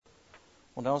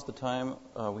Well, now's the time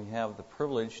we have the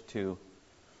privilege to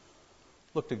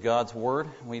look to God's Word.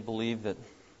 We believe that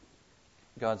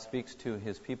God speaks to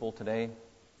His people today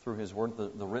through His Word,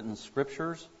 the written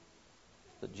Scriptures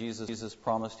that Jesus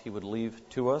promised He would leave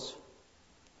to us,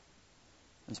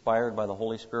 inspired by the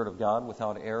Holy Spirit of God,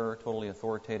 without error, totally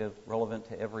authoritative, relevant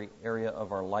to every area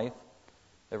of our life.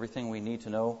 Everything we need to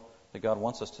know that God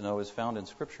wants us to know is found in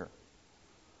Scripture.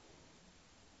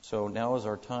 So now is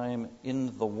our time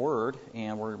in the Word,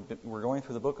 and we're going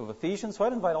through the book of Ephesians. So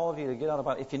I'd invite all of you to get out a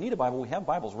Bible. If you need a Bible, we have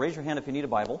Bibles. Raise your hand if you need a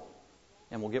Bible,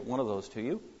 and we'll get one of those to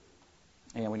you.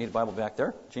 And we need a Bible back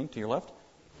there, Gene, to your left.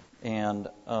 And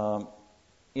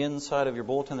inside of your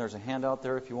bulletin, there's a handout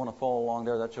there. If you want to follow along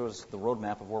there, that shows the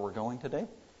roadmap of where we're going today.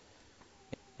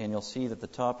 And you'll see that the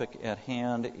topic at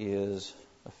hand is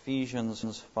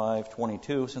Ephesians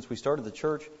 5:22. Since we started the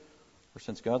church, or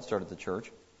since God started the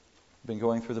church, we've been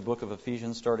going through the book of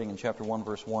Ephesians, starting in chapter 1,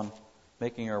 verse 1,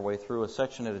 making our way through a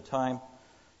section at a time,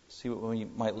 see what we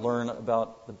might learn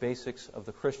about the basics of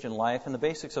the Christian life and the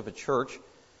basics of a church.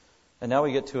 And now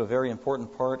we get to a very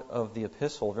important part of the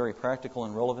epistle, a very practical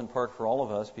and relevant part for all of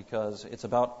us, because it's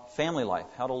about family life,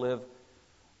 how to live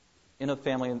in a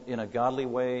family in a godly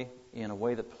way, in a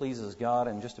way that pleases God.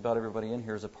 And just about everybody in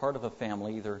here is a part of a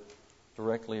family, either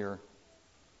directly or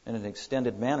in an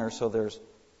extended manner. So there's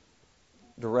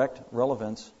direct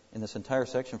relevance in this entire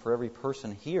section for every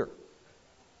person here.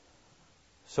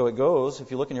 So it goes,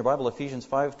 if you look in your Bible, Ephesians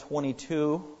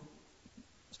 5:22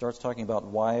 starts talking about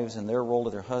wives and their role to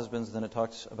their husbands. Then it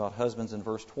talks about husbands in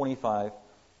verse 25.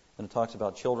 Then it talks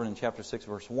about children in chapter 6,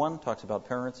 verse 1. Talks about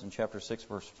parents in chapter 6,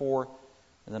 verse 4.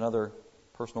 And then other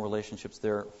personal relationships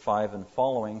there, 5 and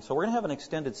following. So we're going to have an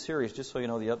extended series, just so you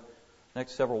know, the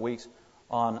next several weeks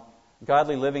on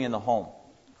godly living in the home.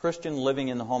 Christian living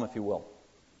in the home, if you will.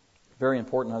 Very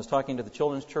important. I was talking to the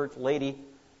children's church lady,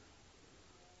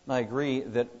 and I agree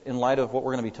that in light of what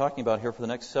we're going to be talking about here for the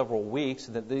next several weeks,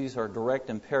 that these are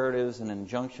direct imperatives and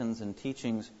injunctions and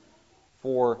teachings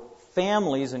for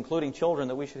families, including children,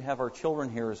 that we should have our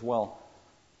children here as well.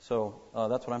 So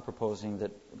that's what I'm proposing, that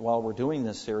while we're doing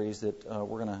this series, that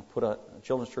we're going to put a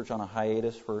children's church on a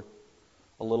hiatus for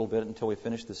a little bit until we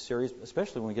finish this series,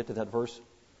 especially when we get to that verse,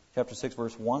 chapter 6,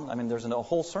 verse 1. I mean, there's a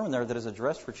whole sermon there that is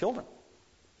addressed for children.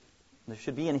 They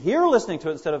should be in here listening to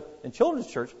it instead of in children's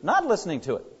church not listening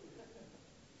to it.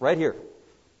 Right here.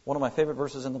 One of my favorite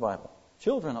verses in the Bible.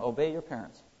 Children, obey your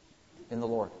parents in the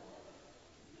Lord.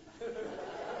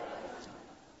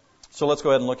 So let's go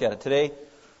ahead and look at it. Today,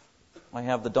 I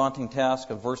have the daunting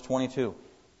task of verse 22.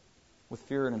 With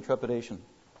fear and trepidation.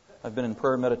 I've been in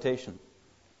prayer and meditation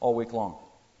all week long.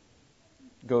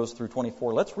 It goes through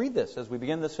 24. Let's read this as we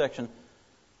begin this section.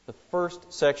 The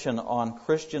first section on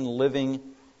Christian living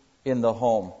in the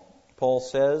home. Paul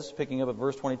says, picking up at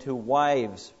verse 22,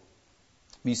 wives,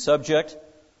 be subject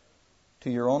to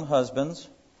your own husbands.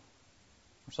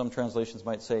 Or some translations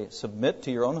might say, submit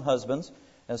to your own husbands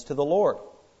as to the Lord.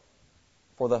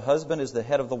 For the husband is the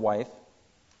head of the wife,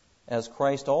 as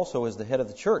Christ also is the head of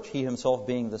the church, he himself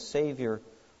being the Savior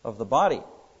of the body.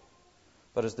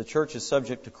 But as the church is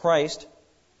subject to Christ,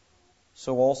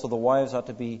 so also the wives ought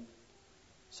to be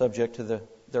subject to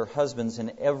their husbands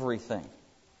in everything.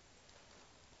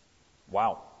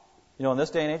 Wow. You know, in this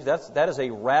day and age, that is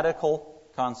a radical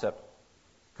concept.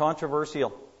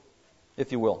 Controversial,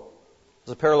 if you will.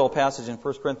 There's a parallel passage in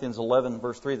 1 Corinthians 11,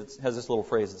 verse 3, that has this little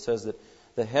phrase. It says that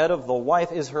the head of the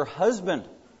wife is her husband.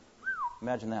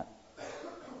 Imagine that.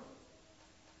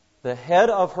 The head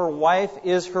of her wife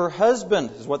is her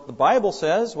husband, is what the Bible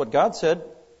says, what God said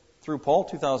through Paul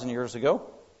 2,000 years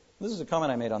ago. This is a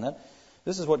comment I made on that.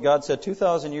 This is what God said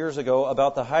 2,000 years ago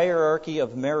about the hierarchy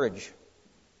of marriage.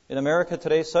 In America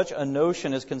today, such a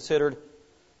notion is considered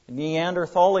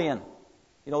Neanderthalian.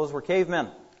 You know, those were cavemen.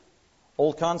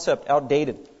 Old concept,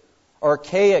 outdated.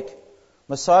 Archaic.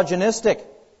 Misogynistic.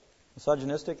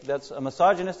 Misogynistic? A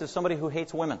misogynist is somebody who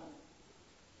hates women.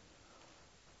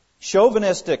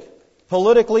 Chauvinistic.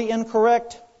 Politically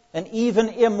incorrect. And even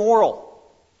immoral.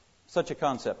 Such a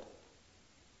concept.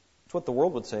 It's what the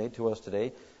world would say to us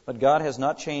today. But God has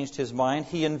not changed His mind.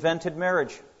 He invented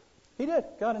marriage. He did.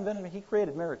 God invented it. He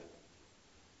created marriage.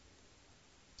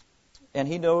 And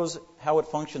He knows how it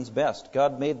functions best.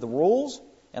 God made the rules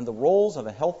and the roles of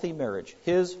a healthy marriage.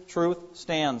 His truth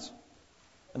stands.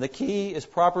 And the key is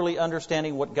properly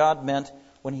understanding what God meant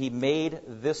when He made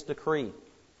this decree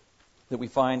that we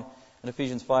find in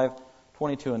Ephesians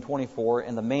 5:22 and 24.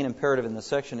 And the main imperative in this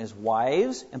section is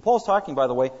wives. And Paul's talking, by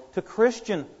the way, to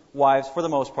Christian wives for the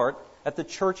most part at the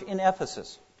church in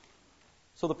Ephesus.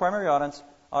 So the primary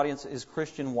audience is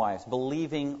Christian wives,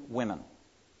 believing women.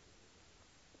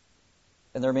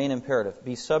 and their main imperative,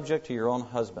 be subject to your own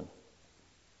husband.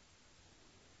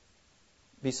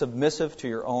 Be submissive to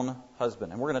your own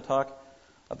husband. And we're going to talk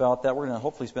about that. We're going to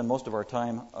hopefully spend most of our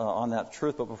time on that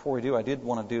truth. But before we do, I did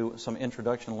want to do some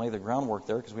introduction and lay the groundwork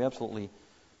there because we absolutely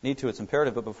need to. It's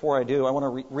imperative. But before I do, I want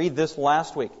to read this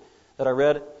last week that I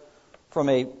read from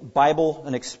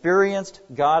an experienced,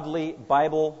 godly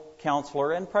Bible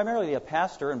counselor and primarily a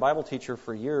pastor and Bible teacher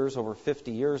for years, over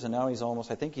 50 years, and now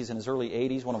I think he's in his early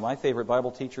 80s, one of my favorite Bible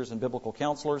teachers and biblical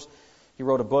counselors. He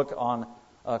wrote a book on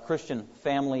Christian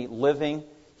family living.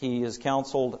 He has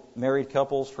counseled married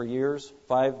couples for years,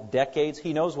 5 decades.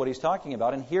 He knows what he's talking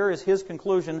about. And here is his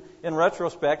conclusion in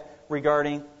retrospect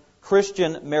regarding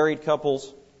Christian married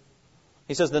couples.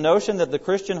 He says, the notion that the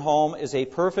Christian home is a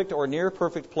perfect or near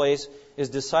perfect place is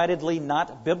decidedly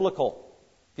not biblical.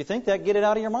 If you think that, get it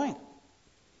out of your mind.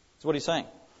 That's what he's saying.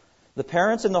 The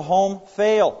parents in the home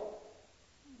fail.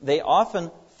 They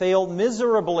often fail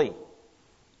miserably.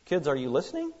 Kids, are you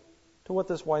listening to what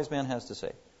this wise man has to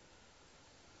say?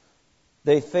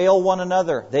 They fail one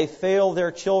another. They fail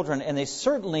their children, and they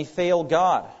certainly fail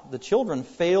God. The children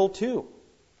fail too.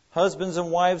 Husbands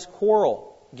and wives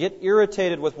quarrel, get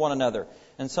irritated with one another,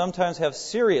 and sometimes have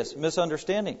serious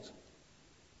misunderstandings.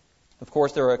 Of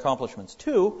course, there are accomplishments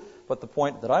too, but the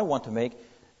point that I want to make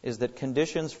is that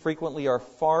conditions frequently are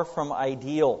far from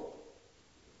ideal.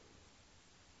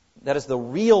 That is the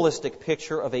realistic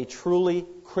picture of a truly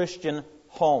Christian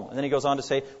home. And then he goes on to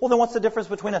say, well, then what's the difference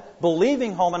between a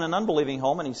believing home and an unbelieving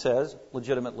home? And he says,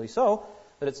 legitimately so,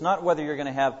 that it's not whether you're going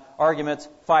to have arguments,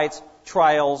 fights,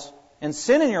 trials, and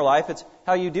sin in your life. It's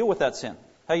how you deal with that sin,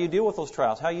 how you deal with those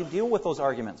trials, how you deal with those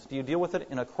arguments. Do you deal with it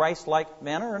in a Christ-like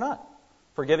manner or not?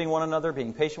 Forgiving one another,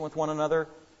 being patient with one another,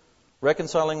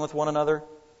 reconciling with one another.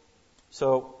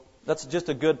 So that's just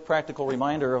a good practical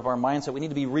reminder of our mindset. We need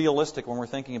to be realistic when we're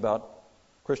thinking about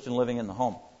Christian living in the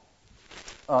home.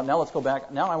 Now let's go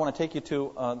back. Now I want to take you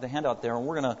to the handout there, and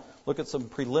we're going to look at some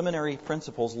preliminary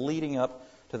principles leading up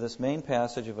to this main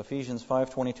passage of Ephesians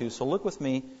 5:22. So look with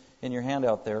me in your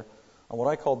handout there on what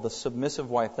I call the submissive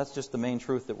wife. That's just the main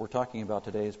truth that we're talking about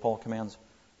today as Paul commands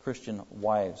Christian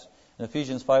wives. In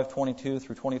Ephesians 5:22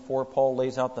 through 24, Paul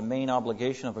lays out the main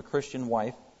obligation of a Christian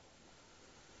wife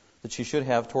that she should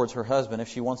have towards her husband if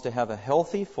she wants to have a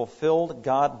healthy, fulfilled,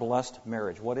 God-blessed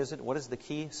marriage. What is it? What is the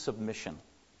key? Submission.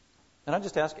 And I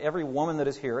just ask every woman that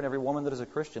is here and every woman that is a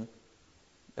Christian,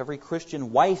 every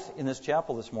Christian wife in this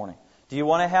chapel this morning, do you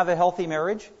want to have a healthy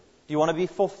marriage? Do you want to be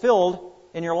fulfilled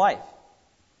in your life?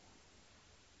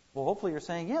 Well, hopefully you're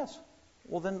saying yes.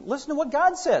 Well, then listen to what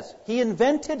God says. He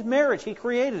invented marriage. He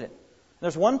created it.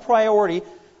 There's one priority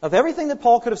of everything that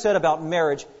Paul could have said about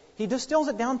marriage. He distills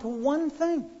it down to one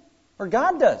thing. Or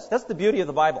God does. That's the beauty of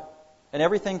the Bible. And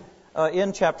everything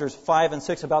in chapters 5 and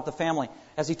 6 about the family.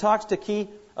 As he talks to key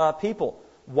people,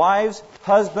 wives,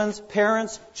 husbands,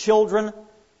 parents, children,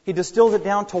 he distills it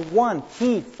down to one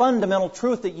key fundamental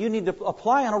truth that you need to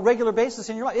apply on a regular basis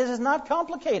in your life. It is not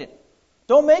complicated.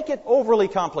 Don't make it overly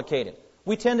complicated.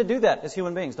 We tend to do that as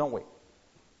human beings, don't we?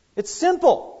 It's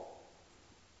simple.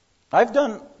 I've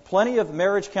done plenty of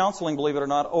marriage counseling, believe it or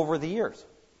not, over the years,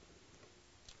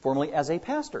 formerly as a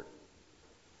pastor.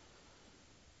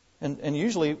 And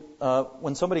usually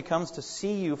when somebody comes to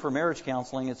see you for marriage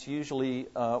counseling, it's usually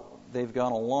they've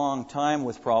gone a long time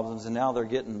with problems and now they're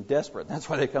getting desperate. That's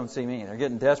why they come see me. They're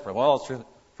getting desperate. Well, it's true.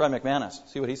 Try McManus.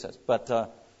 See what he says.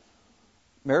 But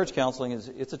marriage counseling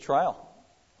it's a trial.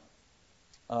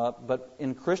 But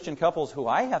in Christian couples who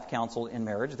I have counseled in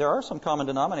marriage, there are some common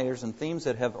denominators and themes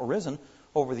that have arisen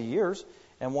over the years.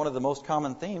 And one of the most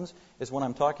common themes is when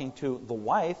I'm talking to the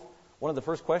wife, one of the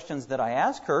first questions that I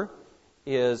ask her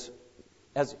is,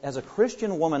 as a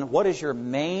Christian woman, what is your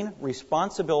main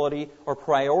responsibility or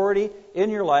priority in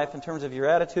your life in terms of your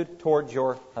attitude towards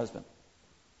your husband?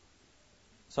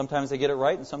 Sometimes they get it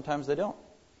right and sometimes they don't.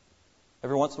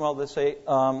 Every once in a while they say,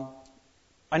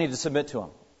 I need to submit to him.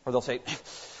 Or they'll say,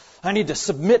 I need to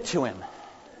submit to him.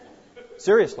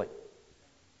 Seriously.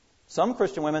 Some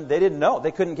Christian women, they didn't know.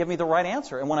 They couldn't give me the right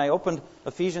answer. And when I opened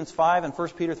Ephesians 5 and 1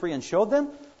 Peter 3 and showed them,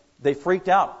 they freaked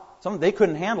out. They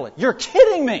couldn't handle it. You're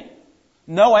kidding me.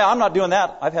 No way, I'm not doing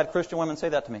that. I've had Christian women say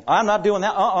that to me. I'm not doing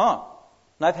that.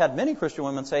 And I've had many Christian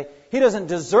women say, he doesn't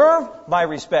deserve my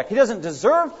respect. He doesn't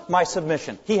deserve my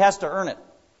submission. He has to earn it.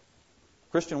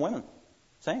 Christian women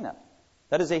saying that.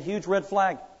 That is a huge red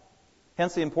flag.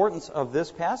 Hence the importance of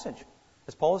this passage,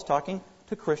 as Paul is talking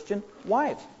to Christian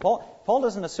wives. Paul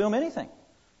doesn't assume anything.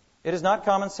 It is not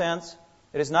common sense.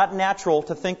 It is not natural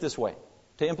to think this way,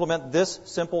 to implement this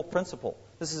simple principle.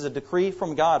 This is a decree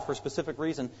from God for a specific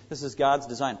reason. This is God's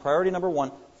design. Priority number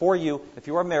one for you, if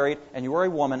you are married and you are a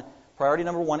woman, Priority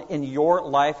number one in your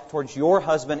life towards your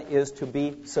husband is to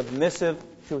be submissive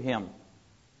to him.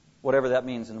 Whatever that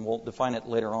means, and we'll define it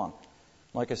later on.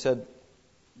 Like I said,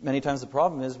 many times the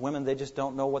problem is women, they just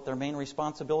don't know what their main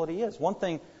responsibility is. One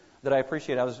thing that I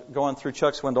appreciate, I was going through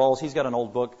Chuck Swindoll's, he's got an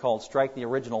old book called Strike the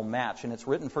Original Match, and it's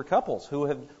written for couples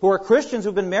who are Christians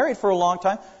who've been married for a long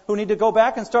time, who need to go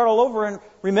back and start all over and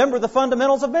remember the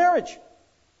fundamentals of marriage.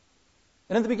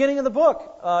 And in the beginning of the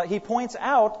book, he points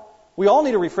out we all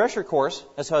need a refresher course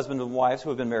as husbands and wives who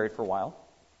have been married for a while.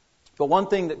 But one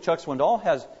thing that Chuck Swindoll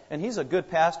has, and he's a good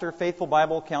pastor, faithful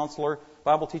Bible counselor,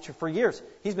 Bible teacher for years.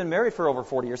 He's been married for over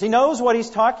 40 years. He knows what he's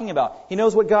talking about. He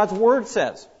knows what God's Word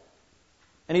says.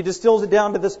 And he distills it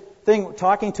down to this thing,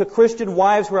 talking to Christian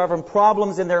wives who are having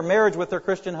problems in their marriage with their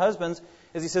Christian husbands,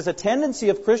 is he says a tendency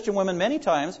of Christian women many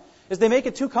times is they make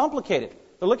it too complicated.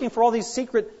 They're looking for all these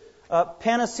secret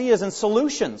panaceas and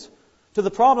solutions to the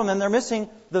problem, and they're missing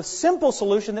the simple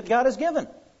solution that God has given.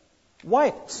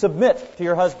 Wife, submit to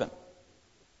your husband.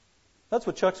 That's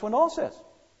what Chuck Swindoll says.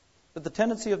 That the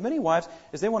tendency of many wives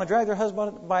is they want to drag their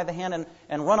husband by the hand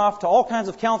and run off to all kinds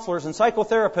of counselors and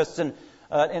psychotherapists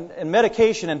and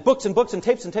medication and books and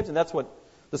tapes. And that's what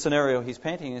the scenario he's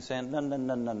painting. He's saying,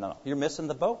 no. You're missing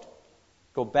the boat.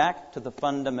 Go back to the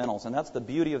fundamentals. And that's the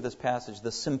beauty of this passage,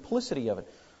 the simplicity of it.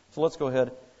 So let's go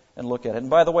ahead and look at it. And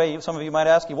by the way, some of you might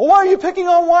ask me, well, why are you picking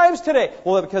on wives today?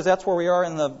 Well, because that's where we are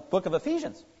in the book of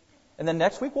Ephesians. And then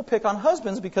next week we'll pick on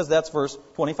husbands because that's verse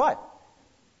 25.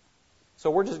 So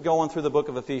we're just going through the book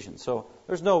of Ephesians. So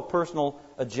there's no personal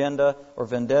agenda or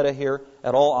vendetta here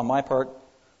at all on my part.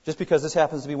 Just because this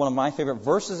happens to be one of my favorite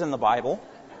verses in the Bible,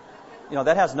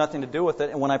 that has nothing to do with it.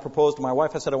 And when I proposed to my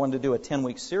wife, I said I wanted to do a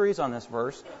 10-week series on this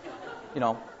verse.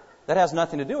 That has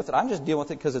nothing to do with it. I'm just dealing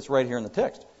with it because it's right here in the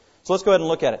text. So let's go ahead and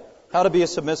look at it. How to be a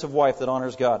submissive wife that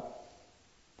honors God.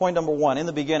 Point number one, in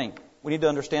the beginning, we need to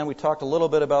understand, we talked a little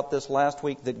bit about this last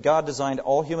week, that God designed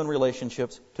all human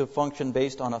relationships to function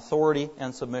based on authority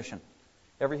and submission.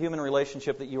 Every human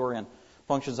relationship that you are in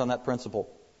functions on that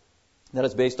principle. That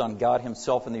is based on God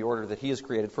Himself and the order that He has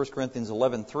created. 1 Corinthians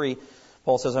 11:3,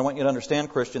 Paul says, I want you to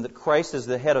understand, Christian, that Christ is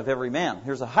the head of every man.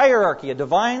 Here's a hierarchy, a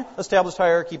divine established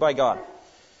hierarchy by God.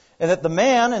 And that the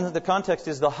man, and the context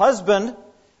is the husband,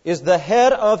 is the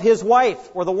head of his wife,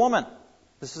 or the woman.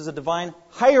 This is a divine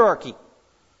hierarchy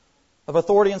of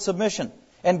authority and submission.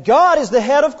 And God is the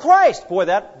head of Christ. Boy,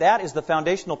 that is the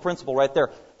foundational principle right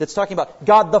there. That's talking about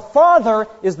God the Father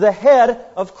is the head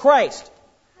of Christ.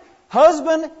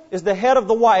 Husband is the head of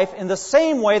the wife in the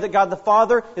same way that God the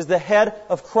Father is the head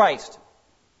of Christ.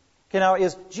 Okay, now,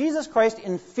 is Jesus Christ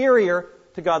inferior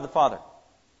to God the Father?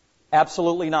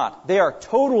 Absolutely not. They are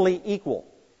totally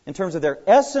equal in terms of their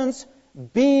essence,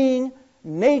 being,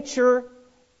 nature.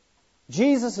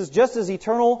 Jesus is just as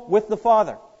eternal with the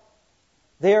Father.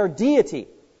 They are deity.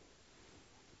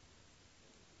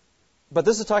 But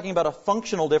this is talking about a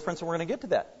functional difference, and we're going to get to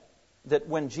that. That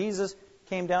when Jesus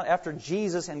came down, after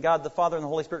Jesus and God the Father and the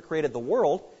Holy Spirit created the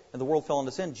world, and the world fell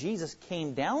into sin, Jesus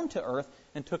came down to earth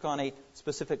and took on a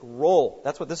specific role.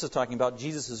 That's what this is talking about,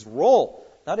 Jesus' role.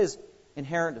 Not his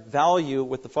inherent value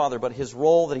with the Father, but his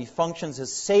role that he functions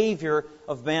as Savior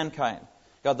of mankind.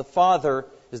 God the Father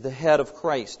is the head of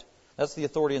Christ. That's the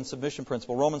authority and submission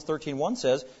principle. Romans 13:1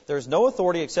 says, there is no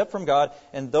authority except from God,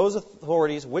 and those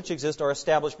authorities which exist are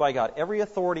established by God. Every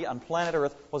authority on planet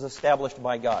Earth was established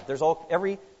by God.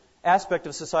 Every aspect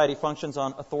of society functions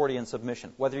on authority and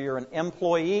submission. Whether you're an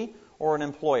employee or an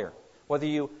employer. Whether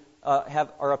you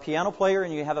are a piano player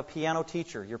and you have a piano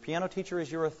teacher. Your piano teacher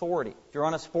is your authority. If you're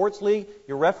on a sports league,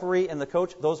 your referee and the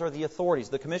coach, those are the authorities.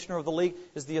 The commissioner of the league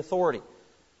is the authority.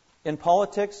 In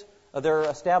politics, there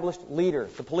are established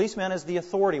leaders. The policeman is the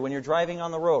authority when you're driving on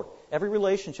the road. Every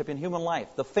relationship in human life,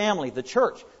 the family, the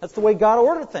church, that's the way God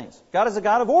ordered things. God is a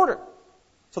God of order.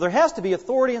 So there has to be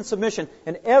authority and submission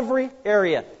in every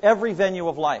area, every venue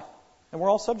of life. And we're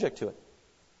all subject to it.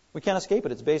 We can't escape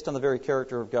it. It's based on the very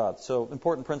character of God. So,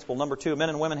 important principle number 2, men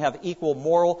and women have equal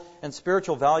moral and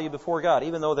spiritual value before God.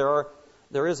 Even though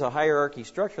there is a hierarchy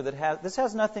structure this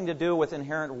has nothing to do with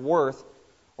inherent worth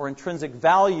or intrinsic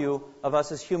value of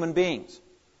us as human beings.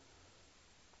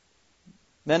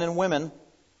 Men and women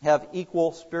have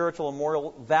equal spiritual and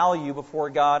moral value before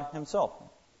God Himself.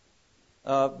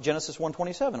 Genesis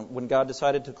 1:27, when God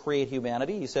decided to create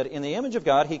humanity, He said, in the image of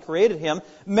God, He created him,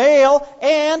 male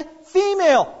and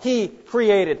female, He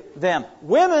created them.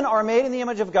 Women are made in the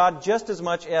image of God just as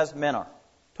much as men are.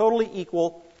 Totally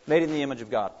equal, made in the image of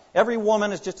God. Every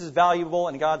woman is just as valuable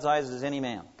in God's eyes as any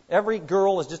man. Every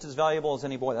girl is just as valuable as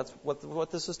any boy. That's what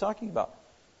this is talking about.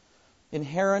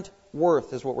 Inherent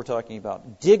worth is what we're talking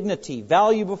about. Dignity,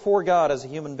 value before God as a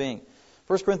human being.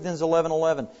 1 Corinthians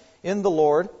 11:11. In the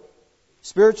Lord,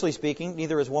 spiritually speaking,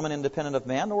 neither is woman independent of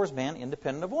man, nor is man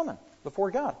independent of woman.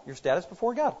 Before God, your status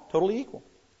before God, totally equal.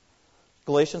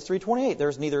 Galatians 3:28. There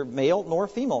is neither male nor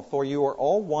female, for you are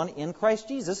all one in Christ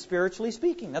Jesus, spiritually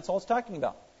speaking. That's all it's talking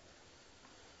about.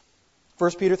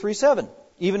 1 Peter 3:7.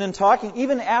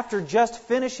 Even after just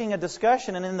finishing a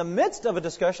discussion and in the midst of a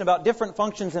discussion about different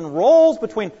functions and roles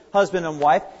between husband and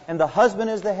wife, and the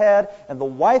husband is the head, and the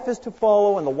wife is to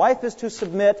follow, and the wife is to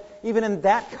submit, even in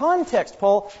that context,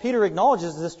 Peter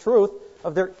acknowledges this truth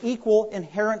of their equal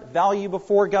inherent value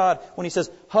before God when he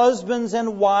says, husbands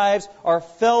and wives are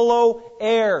fellow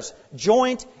heirs,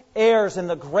 joint heirs in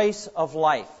the grace of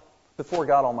life before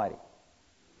God Almighty.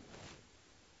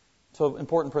 So,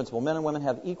 important principle. Men and women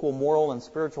have equal moral and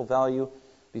spiritual value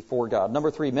before God.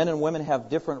 Number 3, men and women have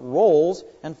different roles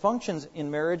and functions in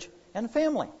marriage and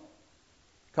family.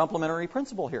 Complementary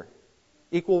principle here.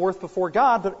 Equal worth before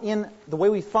God, but in the way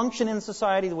we function in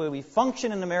society, the way we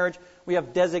function in a marriage, we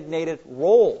have designated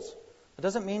roles. It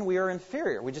doesn't mean we are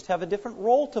inferior. We just have a different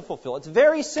role to fulfill. It's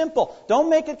very simple. Don't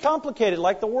make it complicated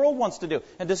like the world wants to do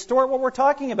and distort what we're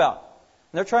talking about.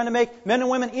 And they're trying to make men and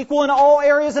women equal in all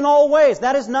areas and all ways.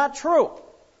 That is not true.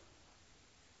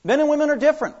 Men and women are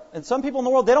different. And some people in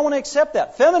the world, they don't want to accept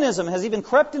that. Feminism has even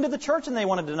crept into the church and they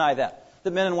want to deny that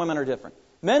men and women are different.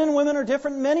 Men and women are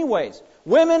different in many ways.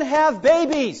 Women have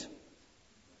babies.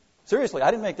 Seriously, I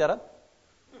didn't make that up.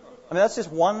 I mean, that's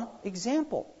just one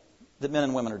example that men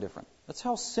and women are different. That's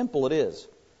how simple it is.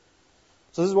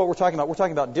 So this is what we're talking about. We're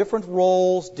talking about different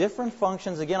roles, different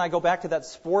functions. Again, I go back to that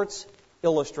sports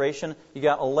illustration. You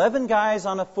got 11 guys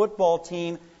on a football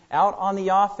team out on the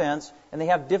offense, and they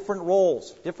have different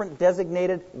roles, different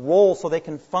designated roles, so they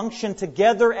can function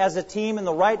together as a team in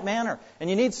the right manner. And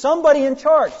you need somebody in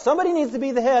charge. Somebody needs to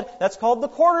be the head. That's called the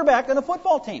quarterback in a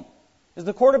football team. Is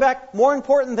the quarterback more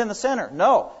important than the center?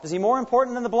 No. Is he more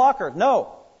important than the blocker?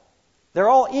 No. They're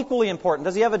all equally important.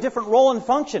 Does he have a different role and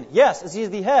function? Yes. Is he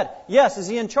the head? Yes. Is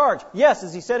he in charge? Yes.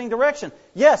 Is he setting direction?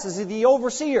 Yes. Is he the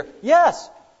overseer? Yes.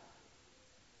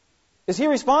 Is he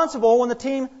responsible when the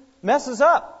team messes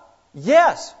up?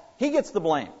 Yes. He gets the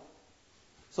blame.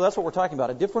 So that's what we're talking about.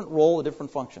 A different role, a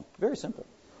different function. Very simple.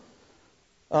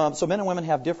 So men and women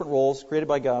have different roles created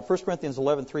by God. 1 Corinthians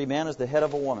 11:3, man is the head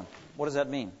of a woman. What does that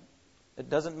mean? It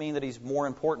doesn't mean that he's more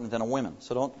important than a woman.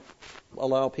 So don't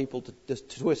allow people to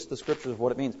just twist the scriptures of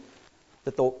what it means.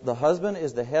 That the husband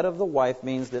is the head of the wife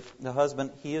means that the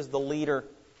husband, he is the leader.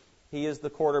 He is the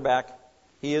quarterback.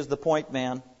 He is the point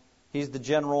man. He's the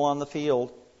general on the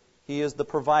field. He is the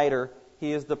provider.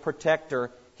 He is the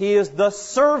protector. He is the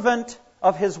servant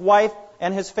of his wife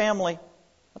and his family.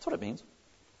 That's what it means.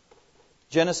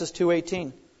 Genesis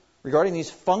 2:18. Regarding these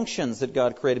functions that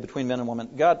God created between men and women.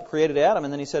 God created Adam,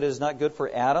 and then he said, it is not good for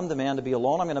Adam, the man, to be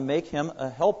alone. I'm going to make him a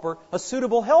helper, a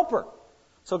suitable helper.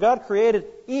 So God created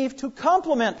Eve to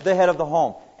complement the head of the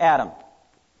home, Adam,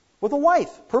 with a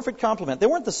wife. Perfect complement. They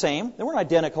weren't the same. They weren't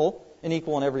identical and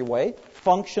equal in every way.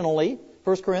 Functionally,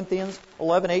 1 Corinthians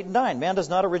 11:8 and 9. Man does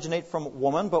not originate from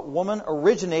woman, but woman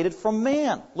originated from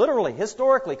man. Literally,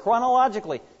 historically,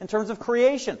 chronologically, in terms of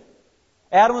creation.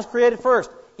 Adam was created first.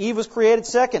 Eve was created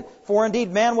second. For indeed,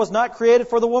 man was not created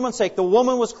for the woman's sake. The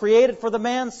woman was created for the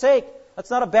man's sake. That's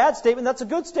not a bad statement. That's a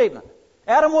good statement.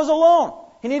 Adam was alone.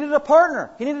 He needed a partner.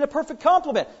 He needed a perfect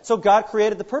complement. So God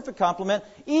created the perfect complement,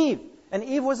 Eve. And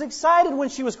Eve was excited when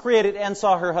she was created and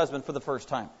saw her husband for the first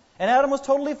time. And Adam was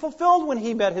totally fulfilled when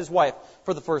he met his wife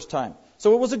for the first time.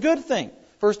 So it was a good thing.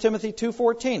 1 Timothy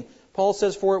 2:14. Paul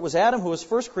says, for it was Adam who was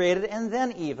first created and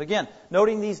then Eve. Again,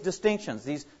 noting these distinctions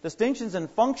in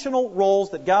functional roles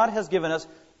that God has given us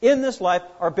in this life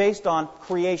are based on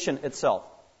creation itself.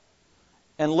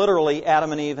 And literally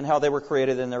Adam and Eve and how they were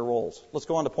created in their roles. Let's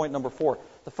go on to point number 4.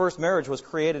 The first marriage was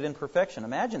created in perfection.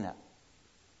 Imagine that.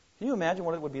 Can you imagine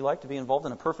what it would be like to be involved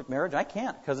in a perfect marriage? I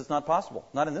can't, because it's not possible.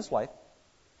 Not in this life.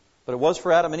 But it was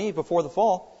for Adam and Eve before the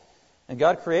fall. And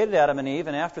God created Adam and Eve,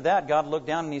 and after that, God looked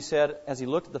down and He said, as He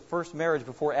looked at the first marriage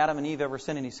before Adam and Eve ever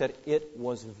sinned, and He said, it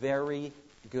was very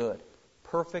good.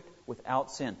 Perfect,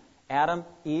 without sin. Adam,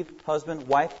 Eve, husband,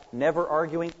 wife, never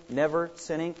arguing, never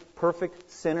sinning, perfect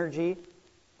synergy,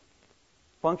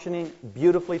 functioning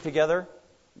beautifully together,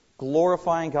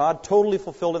 glorifying God, totally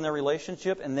fulfilled in their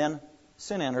relationship, and then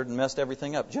sin entered and messed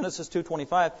everything up. Genesis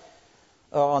 2:25.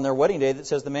 On their wedding day, that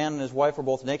says the man and his wife were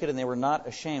both naked and they were not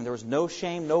ashamed. There was no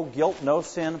shame, no guilt, no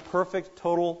sin, perfect,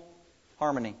 total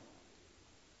harmony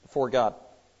before God.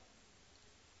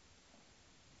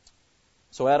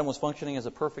 So Adam was functioning as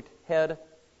a perfect head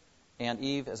and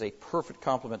Eve as a perfect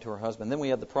complement to her husband. Then we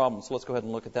had the problem, so let's go ahead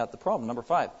and look at that. The problem, number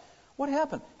 5. What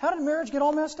happened? How did marriage get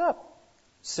all messed up?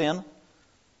 Sin.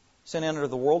 Sin entered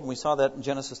the world, and we saw that in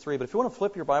Genesis 3. But if you want to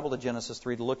flip your Bible to Genesis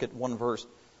 3 to look at one verse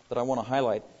that I want to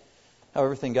highlight, how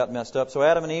everything got messed up. So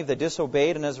Adam and Eve, they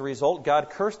disobeyed, and as a result, God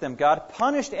cursed them. God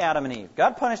punished Adam and Eve.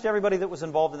 God punished everybody that was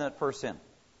involved in that first sin.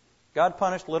 God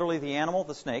punished literally the animal,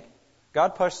 the snake.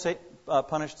 God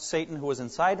punished Satan, who was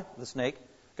inside the snake.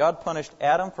 God punished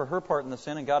Adam for her part in the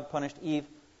sin, and God punished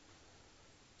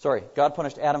God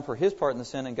punished Adam for his part in the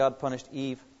sin, and God punished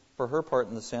Eve for her part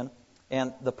in the sin.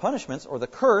 And the punishments, or the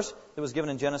curse, that was given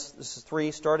in Genesis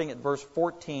 3, starting at verse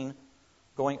 14,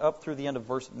 going up through the end of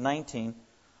verse 19,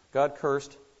 God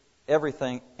cursed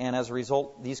everything, and as a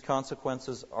result, these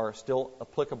consequences are still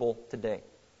applicable today.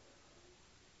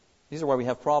 These are why we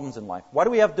have problems in life. Why do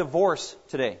we have divorce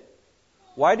today?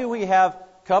 Why do we have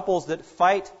couples that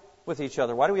fight with each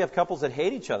other? Why do we have couples that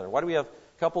hate each other? Why do we have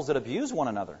couples that abuse one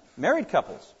another? Married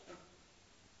couples.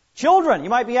 Children, you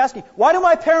might be asking, why do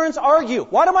my parents argue?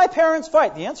 Why do my parents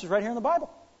fight? The answer is right here in the Bible.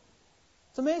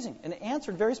 It's amazing. And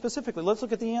answered very specifically. Let's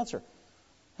look at the answer.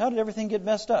 How did everything get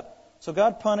messed up? So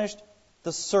God punished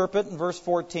the serpent in verse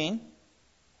 14.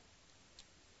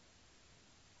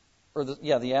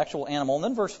 The actual animal. And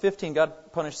then verse 15,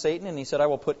 God punished Satan, and he said, I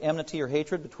will put enmity or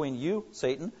hatred between you,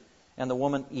 Satan, and the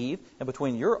woman Eve, and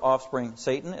between your offspring,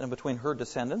 Satan, and between her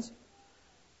descendants.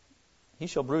 He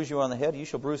shall bruise you on the head, you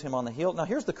shall bruise him on the heel. Now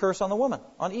here's the curse on the woman,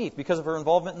 on Eve, because of her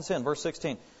involvement in sin. Verse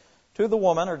 16. To the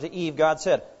woman, or to Eve, God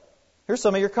said, here's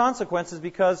some of your consequences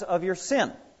because of your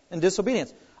sin and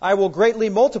disobedience. I will greatly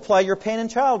multiply your pain in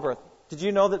childbirth. Did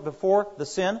you know that before the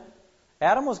sin,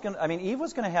 Eve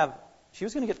was going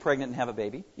to get pregnant and have a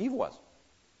baby. Eve was.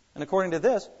 And according to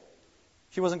this,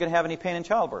 she wasn't going to have any pain in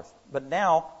childbirth. But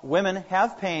now, women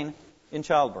have pain in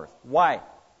childbirth. Why?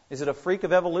 Is it a freak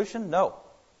of evolution? No.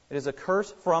 It is a curse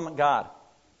from God.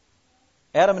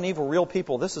 Adam and Eve were real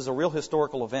people. This is a real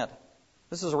historical event.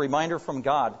 This is a reminder from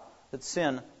God that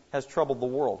sin has troubled the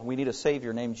world. We need a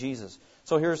Savior named Jesus.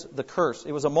 So here's the curse.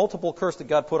 It was a multiple curse that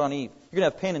God put on Eve. You're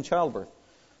going to have pain in childbirth.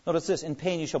 Notice this, in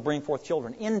pain you shall bring forth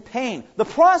children. In pain. The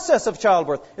process of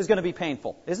childbirth is going to be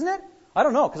painful, isn't it? I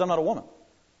don't know, because I'm not a woman.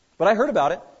 But I heard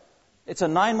about it. It's a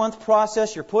 9-month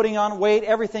process. You're putting on weight.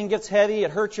 Everything gets heavy.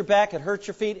 It hurts your back. It hurts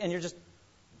your feet. And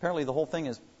apparently the whole thing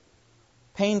is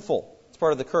painful. It's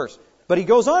part of the curse. But he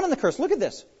goes on in the curse. Look at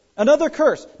this. Another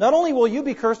curse. Not only will you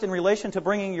be cursed in relation to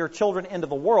bringing your children into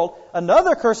the world,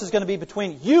 another curse is going to be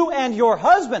between you and your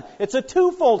husband. It's a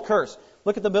twofold curse.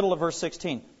 Look at the middle of verse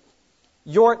 16.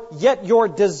 Yet your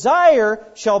desire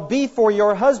shall be for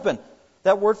your husband.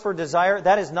 That word for desire,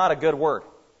 that is not a good word.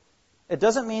 It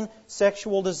doesn't mean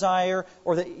sexual desire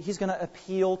or that he's going to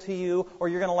appeal to you or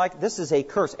you're going to like. This is a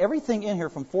curse. Everything in here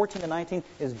from 14 to 19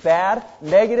 is bad,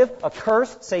 negative, a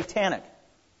curse, satanic.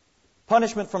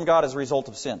 Punishment from God as a result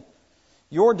of sin.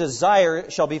 Your desire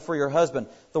shall be for your husband.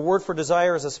 The word for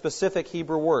desire is a specific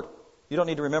Hebrew word. You don't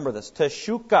need to remember this.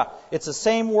 Teshuka. It's the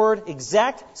same word,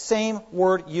 exact same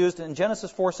word used in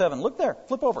Genesis 4:7. Look there.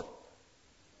 Flip over.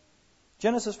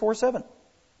 Genesis 4:7.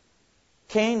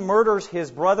 Cain murders his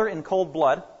brother in cold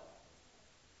blood.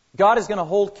 God is going to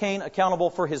hold Cain accountable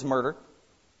for his murder.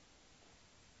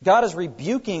 God is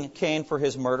rebuking Cain for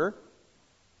his murder.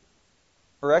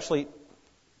 Or actually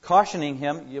cautioning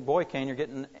him, boy, Cain, you're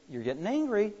getting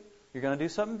angry. You're going to do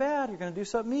something bad. You're going to do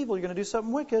something evil. You're going to do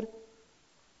something wicked.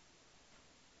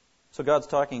 So God's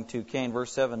talking to Cain,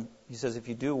 verse 7. He says, if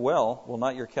you do well, will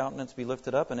not your countenance be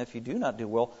lifted up? And if you do not do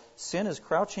well, sin is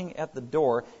crouching at the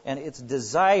door, and its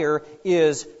desire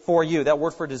is for you. That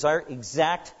word for desire,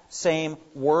 exact same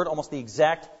word, almost the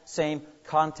exact same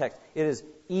context. It is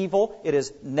evil, it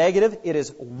is negative, it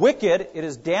is wicked, it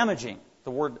is damaging.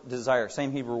 The word desire,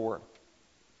 same Hebrew word.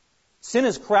 Sin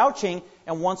is crouching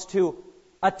and wants to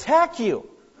attack you.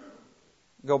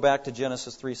 Go back to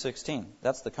Genesis 3:16.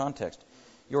 That's the context.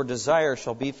 Your desire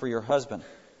shall be for your husband.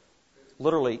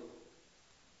 Literally,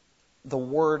 the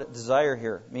word desire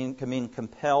here can mean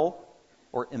compel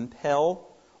or impel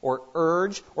or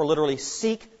urge or literally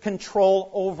seek control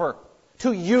over.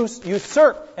 To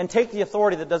usurp and take the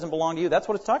authority that doesn't belong to you. That's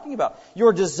what it's talking about.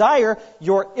 Your desire,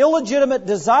 your illegitimate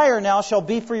desire now shall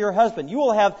be for your husband. You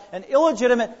will have an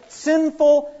illegitimate,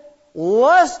 sinful,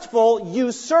 lustful,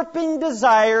 usurping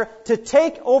desire to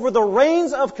take over the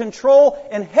reins of control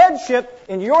and headship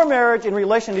in your marriage in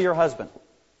relation to your husband.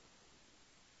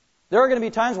 There are going to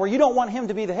be times where you don't want him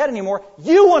to be the head anymore.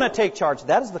 You want to take charge.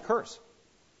 That is the curse.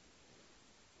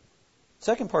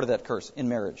 Second part of that curse in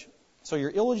marriage. So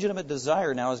your illegitimate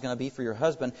desire now is going to be for your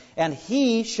husband, and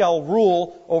he shall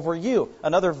rule over you.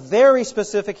 Another very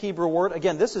specific Hebrew word.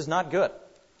 Again, this is not good.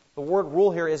 The word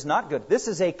rule here is not good. This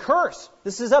is a curse.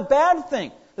 This is a bad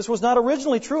thing. This was not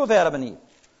originally true of Adam and Eve.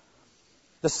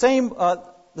 The same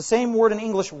the same word in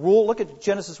English, rule, look at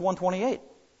Genesis 1:28.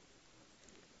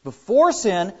 Before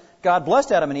sin, God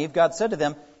blessed Adam and Eve. God said to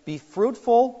them, be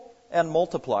fruitful and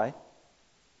multiply.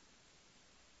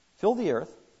 Fill the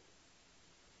earth.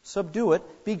 Subdue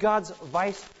it. Be God's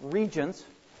vice regents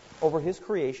over His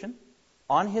creation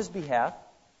on His behalf.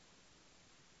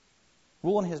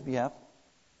 Rule on His behalf.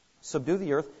 Subdue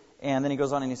the earth. And then he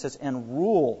goes on and he says, and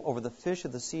rule over the fish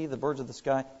of the sea, the birds of the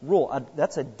sky. Rule.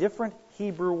 That's a different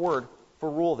Hebrew word for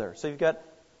rule there. So you've got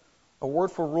a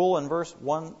word for rule in verse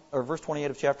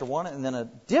 28 of chapter 1, and then a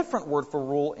different word for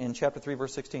rule in chapter 3,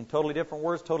 verse 16. Totally different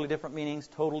words, totally different meanings,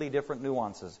 totally different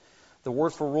nuances. The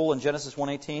word for rule in Genesis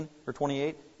 1:18 or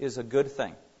 28 is a good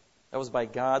thing. That was by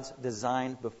God's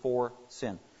design before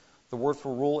sin. The word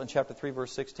for rule in chapter 3,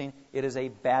 verse 16, it is a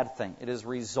bad thing. It is a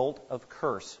result of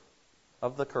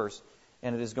the curse,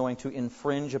 and it is going to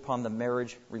infringe upon the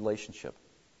marriage relationship.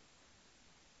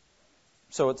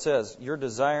 So it says, your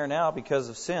desire now because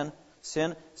of sin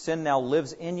now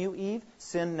lives in you, Eve.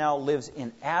 Sin now lives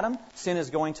in Adam. Sin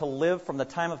is going to live from the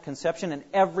time of conception in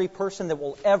every person that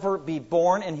will ever be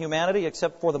born in humanity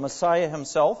except for the Messiah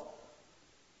Himself.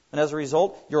 And as a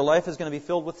result, your life is going to be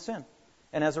filled with sin.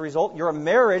 And as a result, your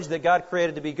marriage that God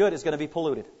created to be good is going to be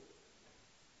polluted.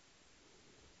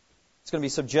 It's going to be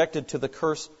subjected to the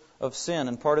curse of sin.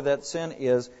 And part of that sin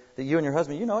is that you and your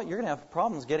husband, you're going to have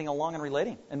problems getting along and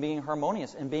relating and being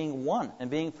harmonious and being one and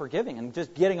being forgiving and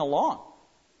just getting along.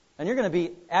 And you're going to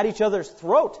be at each other's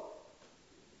throat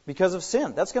because of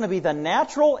sin. That's going to be the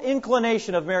natural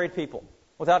inclination of married people.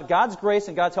 Without God's grace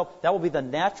and God's help, that will be the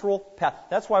natural path.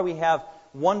 That's why we have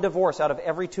one divorce out of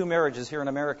every 2 marriages here in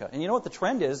America. And you know what the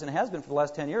trend is, and it has been for the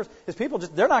last 10 years, is people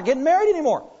they're not getting married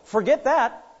anymore. Forget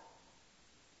that.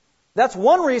 That's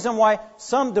one reason why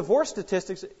some divorce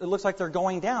statistics, it looks like they're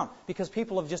going down, because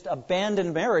people have just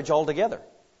abandoned marriage altogether.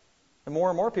 And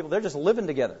more people, they're just living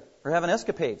together or having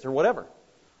escapades or whatever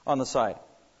on the side.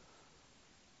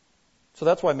 So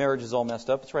that's why marriage is all messed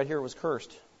up. It's right here, it was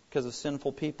cursed because of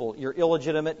sinful people. Your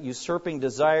illegitimate, usurping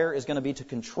desire is going to be to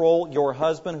control your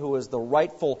husband, who is the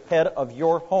rightful head of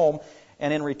your home.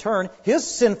 And in return, his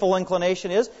sinful inclination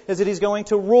is that he's going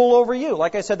to rule over you.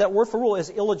 Like I said, that word for rule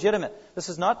is illegitimate. This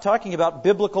is not talking about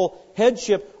biblical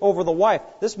headship over the wife.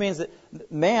 This means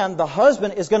that man, the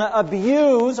husband, is going to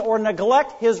abuse or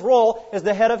neglect his role as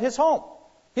the head of his home.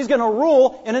 He's going to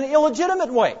rule in an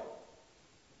illegitimate way.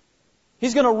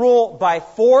 He's going to rule by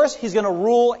force. He's going to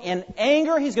rule in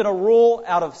anger. He's going to rule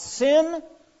out of sin.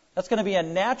 That's going to be a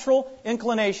natural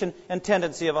inclination and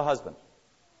tendency of a husband.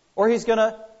 Or he's going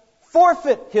to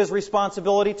forfeit his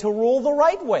responsibility to rule the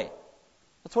right way.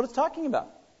 That's what it's talking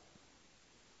about.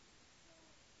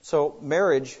 So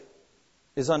marriage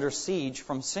is under siege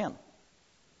from sin.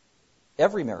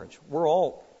 Every marriage.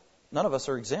 None of us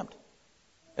are exempt.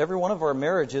 Every one of our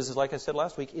marriages, like I said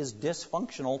last week, is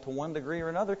dysfunctional to one degree or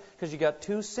another because you got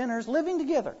 2 sinners living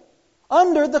together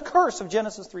under the curse of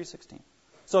Genesis 3:16.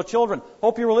 So children,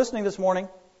 hope you were listening this morning.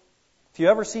 If you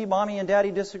ever see mommy and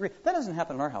daddy disagree, that doesn't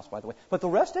happen in our house, by the way. But the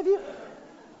rest of you?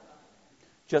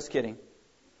 Just kidding.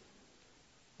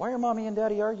 Why are mommy and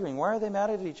daddy arguing? Why are they mad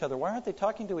at each other? Why aren't they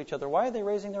talking to each other? Why are they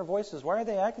raising their voices? Why are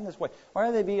they acting this way? Why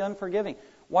are they being unforgiving?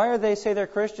 Why are they say they're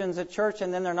Christians at church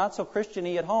and then they're not so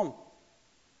Christian-y at home?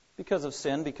 Because of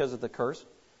sin, because of the curse.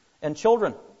 And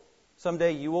children,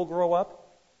 someday you will grow up,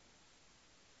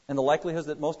 and the likelihood is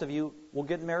that most of you will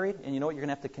get married, and you know what? You're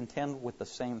going to have to contend with the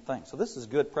same thing. So this is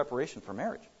good preparation for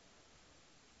marriage.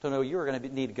 To know you're going to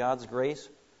need God's grace,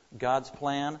 God's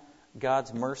plan,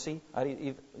 God's mercy.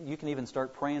 You can even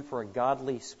start praying for a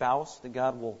godly spouse that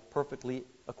God will perfectly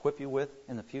equip you with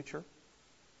in the future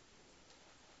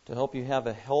to help you have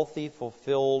a healthy,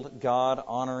 fulfilled,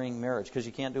 God-honoring marriage. Because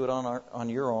you can't do it on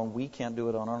your own. We can't do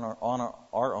it on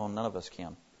our own. None of us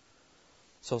can.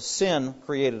 So sin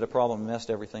created a problem and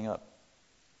messed everything up.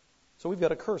 So we've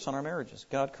got a curse on our marriages.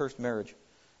 God cursed marriage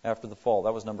after the fall.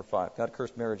 That was number 5. God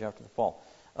cursed marriage after the fall.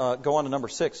 Go on to number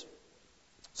 6.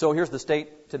 So here's the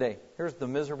state today. Here's the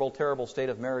miserable, terrible state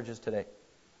of marriages today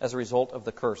as a result of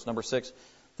the curse. Number 6,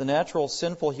 the natural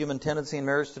sinful human tendency in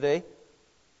marriage today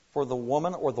for the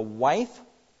woman or the wife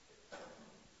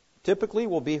typically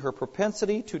will be her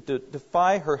propensity to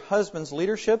defy her husband's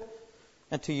leadership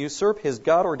and to usurp his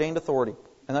God-ordained authority.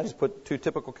 And I just put 2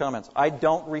 typical comments. I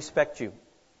don't respect you.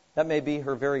 That may be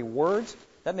her very words.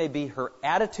 That may be her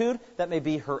attitude. That may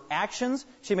be her actions.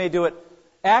 She may do it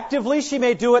actively. She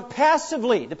may do it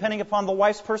passively, depending upon the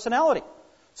wife's personality.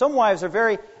 Some wives are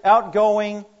very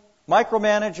outgoing,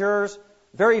 micromanagers,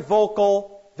 very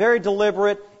vocal, very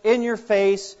deliberate, in your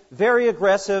face, very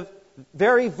aggressive,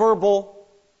 very verbal.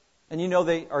 And you know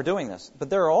they are doing this. But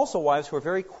there are also wives who are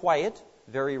very quiet,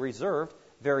 very reserved,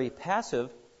 very passive,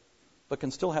 but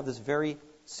can still have this very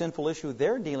sinful issue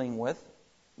they're dealing with.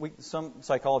 Some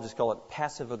psychologists call it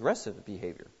passive-aggressive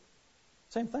behavior.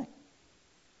 Same thing.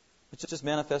 It's just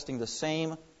manifesting the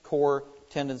same core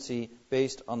tendency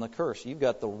based on the curse. You've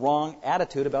got the wrong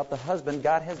attitude about the husband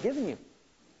God has given you.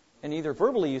 And either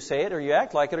verbally you say it, or you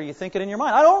act like it, or you think it in your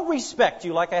mind. I don't respect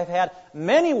you, like I've had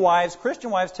many wives,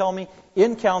 Christian wives, tell me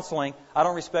in counseling, I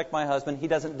don't respect my husband. He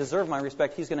doesn't deserve my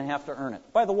respect. He's going to have to earn it.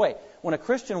 By the way, when a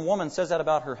Christian woman says that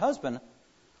about her husband,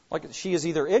 like she is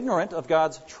either ignorant of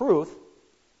God's truth,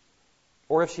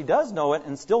 or if she does know it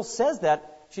and still says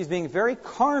that, she's being very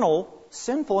carnal,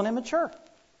 sinful, and immature.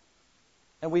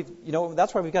 And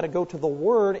that's why we've got to go to the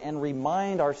Word and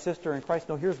remind our sister in Christ,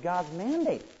 no, here's God's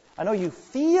mandate. I know you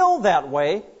feel that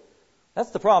way.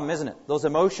 That's the problem, isn't it? Those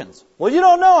emotions. Well, you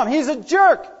don't know him. He's a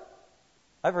jerk.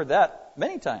 I've heard that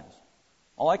many times.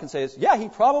 All I can say is, yeah, he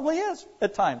probably is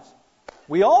at times.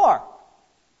 We all are.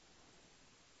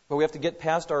 But we have to get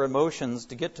past our emotions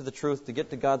to get to the truth, to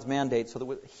get to God's mandate, so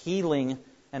that healing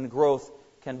and growth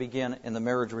can begin in the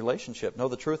marriage relationship. Know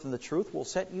the truth, and the truth will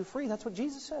set you free. That's what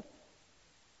Jesus said.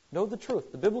 Know the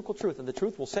truth, the biblical truth, and the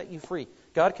truth will set you free.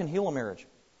 God can heal a marriage.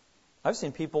 I've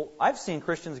seen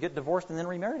Christians get divorced and then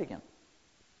remarried again.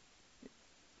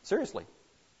 Seriously.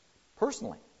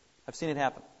 Personally. I've seen it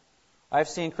happen. I've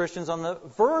seen Christians on the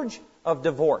verge of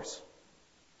divorce,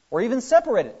 or even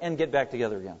separated, and get back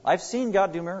together again. I've seen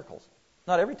God do miracles.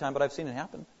 Not every time, but I've seen it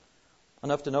happen.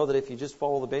 Enough to know that if you just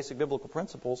follow the basic biblical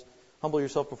principles, humble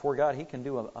yourself before God, He can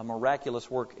do a miraculous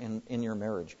work in your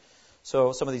marriage.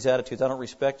 So some of these attitudes, I don't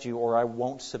respect you, or I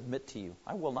won't submit to you.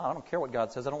 I will not. I don't care what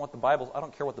God says. I don't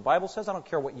care what the Bible says. I don't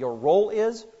care what your role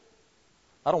is.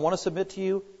 I don't want to submit to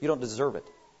you. You don't deserve it.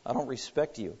 I don't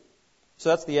respect you. So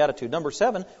that's the attitude. Number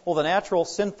 7, the natural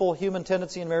sinful human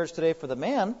tendency in marriage today for the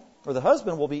man or the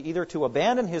husband will be either to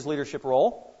abandon his leadership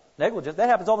role, negligence. That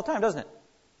happens all the time, doesn't it?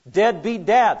 Deadbeat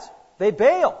dads. They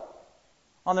bail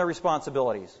on their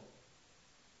responsibilities,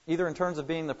 either in terms of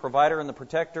being the provider and the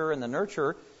protector and the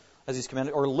nurturer, as He's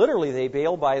commanded, or literally they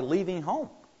bail by leaving home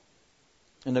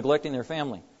and neglecting their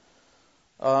family.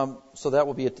 So that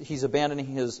will be, he's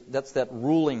abandoning that's that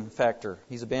ruling factor.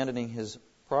 He's abandoning his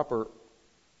proper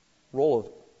role of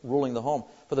ruling the home.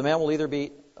 For the man will either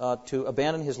be to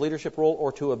abandon his leadership role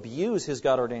or to abuse his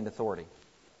God-ordained authority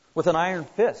with an iron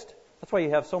fist. That's why you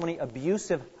have so many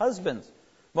abusive husbands.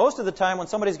 Most of the time when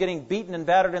somebody's getting beaten and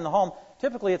battered in the home,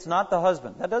 typically it's not the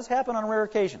husband. That does happen on rare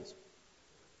occasions.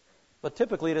 But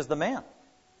typically it is the man.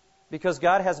 Because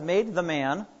God has made the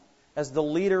man as the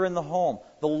leader in the home,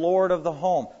 the Lord of the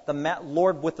home, the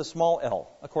Lord with the small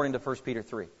L, according to 1 Peter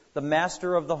 3. The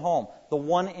master of the home, the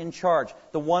one in charge,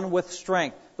 the one with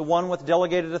strength, the one with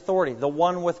delegated authority, the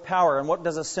one with power. And what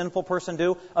does a sinful person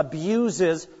do?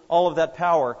 Abuses all of that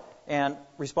power and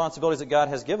responsibilities that God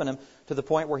has given him to the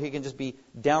point where he can just be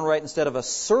downright, instead of a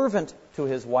servant to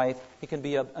his wife, he can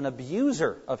be an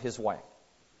abuser of his wife.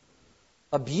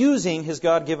 Abusing his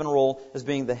God-given role as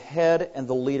being the head and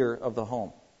the leader of the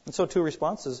home. And so 2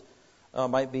 responses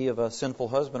might be of a sinful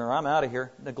husband, or I'm out of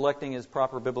here, neglecting his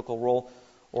proper biblical role,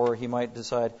 or he might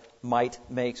decide, might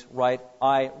makes right,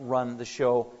 I run the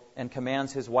show, and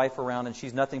commands his wife around, and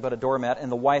she's nothing but a doormat, and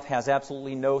the wife has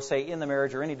absolutely no say in the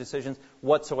marriage or any decisions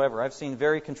whatsoever. I've seen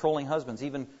very controlling husbands,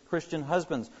 even Christian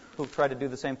husbands, who've tried to do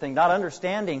the same thing, not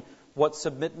understanding what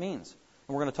submit means.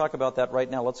 And we're going to talk about that right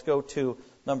now. Let's go to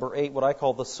number 8, what I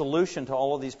call the solution to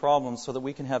all of these problems so that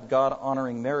we can have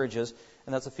God-honoring marriages.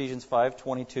 And that's Ephesians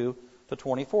 5:22 to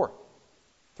 24.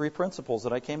 3 principles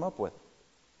that I came up with.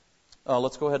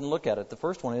 Let's go ahead and look at it. The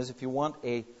first one is, if you want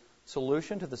a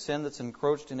solution to the sin that's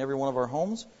encroached in every one of our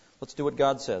homes, let's do what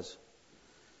God says.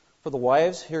 For the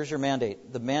wives, here's your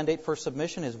mandate. The mandate for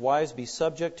submission is, wives, be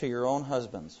subject to your own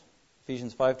husbands.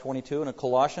 Ephesians 5:22, and in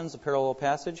Colossians, a parallel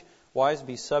passage, wives,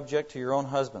 be subject to your own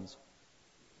husbands.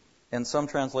 And some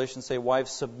translations say,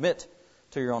 wives, submit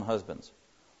to your own husbands.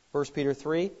 1 Peter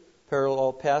 3,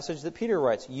 parallel passage that Peter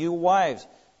writes, you wives,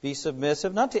 be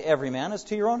submissive, not to every man, as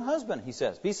to your own husband, he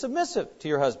says. Be submissive to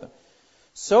your husband.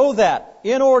 So that,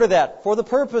 in order that, for the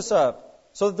purpose of,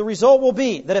 so that the result will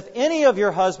be that if any of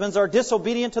your husbands are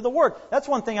disobedient to the word. That's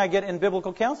one thing I get in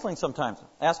biblical counseling sometimes.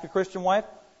 Ask a Christian wife,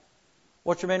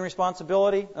 what's your main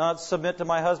responsibility? Submit to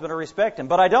my husband or respect him.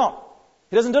 But I don't.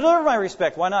 He doesn't deserve my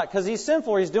respect. Why not? Because he's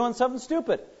sinful or he's doing something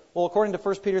stupid. Well, according to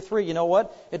 1 Peter 3, you know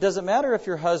what? It doesn't matter if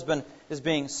your husband is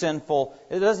being sinful.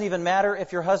 It doesn't even matter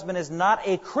if your husband is not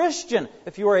a Christian.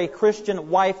 If you are a Christian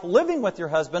wife living with your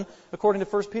husband, according to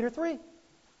 1 Peter 3.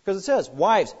 Because it says,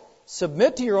 wives,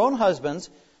 submit to your own husbands,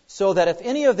 so that if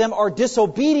any of them are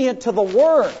disobedient to the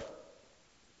word,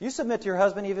 You submit to your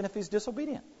husband even if he's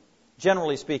disobedient,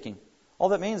 generally speaking. All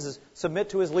that means is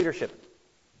submit to his leadership.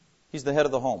 He's the head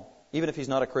of the home, even if he's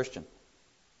not a Christian.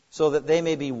 So that they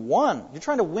may be won. You're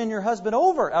trying to win your husband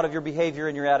over out of your behavior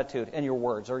and your attitude and your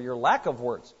words, or your lack of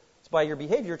words. It's by your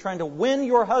behavior. You're trying to win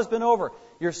your husband over.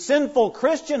 Your sinful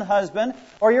Christian husband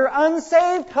or your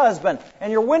unsaved husband.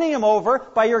 And you're winning him over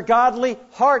by your godly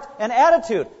heart and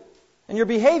attitude. And your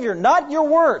behavior, not your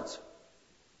words.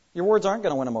 Your words aren't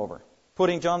going to win him over.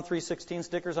 Putting John 3:16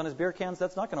 stickers on his beer cans,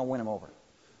 that's not going to win him over.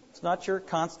 It's not your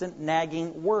constant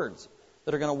nagging words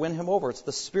that are going to win him over. It's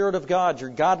the Spirit of God, your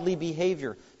godly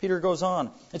behavior. Peter goes on.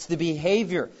 It's the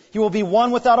behavior. He will be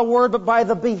won without a word, but by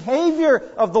the behavior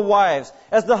of the wives.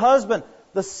 As the husband,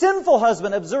 the sinful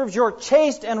husband, observes your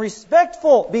chaste and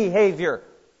respectful behavior.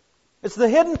 It's the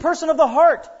hidden person of the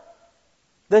heart.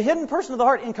 The hidden person of the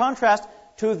heart in contrast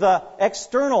to the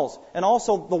externals, and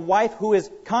also the wife who is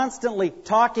constantly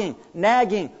talking,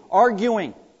 nagging,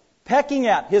 arguing, pecking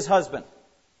at his husband.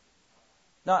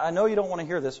 Now, I know you don't want to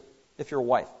hear this if you're a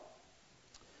wife.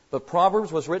 But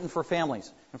Proverbs was written for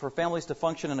families, and for families to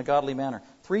function in a godly manner.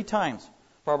 3 times.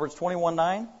 Proverbs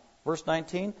 21:9, verse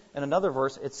 19, and another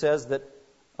verse, it says that,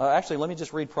 actually, let me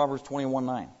just read Proverbs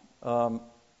 21:9.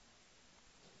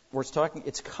 Where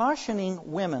it's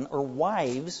cautioning women or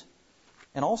wives,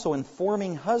 and also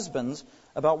informing husbands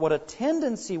about what a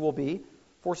tendency will be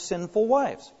for sinful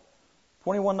wives.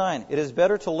 21:9, it is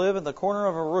better to live in the corner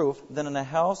of a roof than in a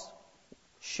house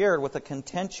shared with a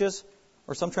contentious,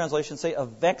 or some translations say a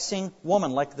vexing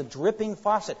woman, like the dripping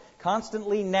faucet,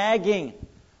 constantly nagging.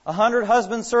 100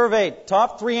 husbands surveyed,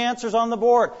 top 3 answers on the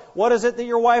board. What is it that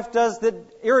your wife does that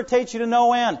irritates you to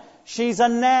no end? She's a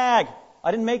nag.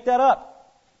 I didn't make that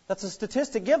up. That's a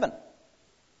statistic given.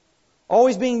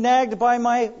 Always being nagged by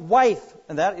my wife.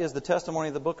 And that is the testimony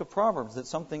of the book of Proverbs, that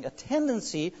something, a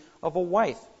tendency of a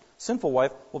wife, sinful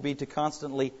wife, will be to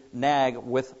constantly nag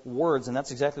with words. And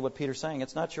that's exactly what Peter's saying.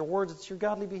 It's not your words, it's your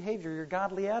godly behavior, your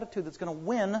godly attitude that's going to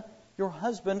win your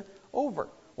husband over,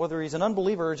 whether he's an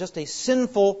unbeliever or just a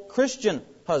sinful Christian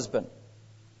husband.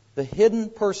 The hidden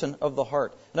person of the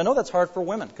heart. And I know that's hard for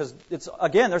women, because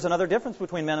there's another difference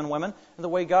between men and women and the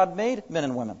way God made men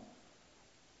and women.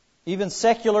 Even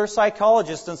secular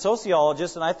psychologists and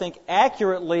sociologists, and I think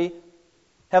accurately,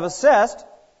 have assessed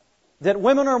that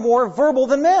women are more verbal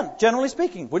than men, generally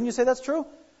speaking. Wouldn't you say that's true?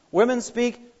 Women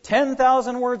speak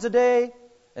 10,000 words a day,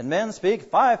 and men speak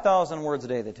 5,000 words a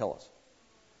day, they tell us.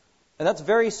 And that's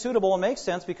very suitable and makes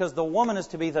sense, because the woman is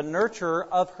to be the nurturer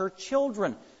of her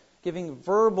children, giving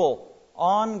verbal,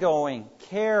 ongoing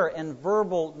care and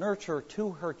verbal nurture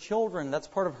to her children. That's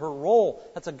part of her role.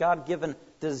 That's a God-given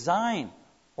design,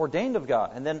 ordained of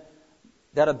God. And then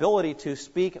that ability to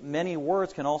speak many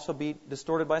words can also be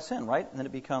distorted by sin, right? And then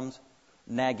it becomes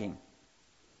nagging,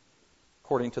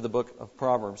 according to the book of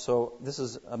Proverbs. So this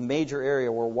is a major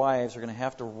area where wives are going to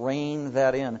have to rein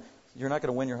that in. You're not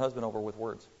going to win your husband over with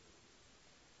words.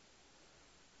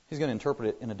 He's going to interpret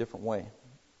it in a different way.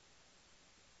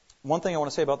 One thing I want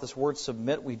to say about this word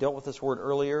submit, we dealt with this word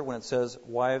earlier when it says,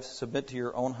 wives, submit to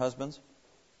your own husbands.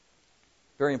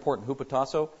 Very important,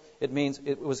 hupotasso. It means,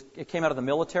 it came out of the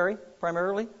military,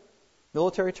 primarily,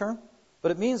 military term,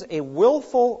 but it means a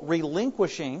willful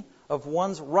relinquishing of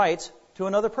one's rights to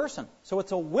another person. So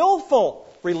it's a willful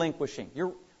relinquishing.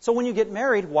 So when you get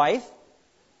married, wife,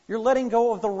 you're letting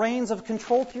go of the reins of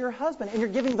control to your husband, and you're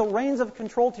giving the reins of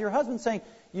control to your husband, saying,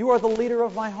 you are the leader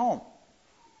of my home.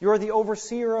 You are the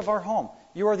overseer of our home.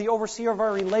 You are the overseer of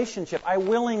our relationship. I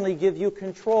willingly give you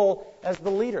control as the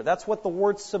leader. That's what the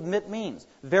word submit means.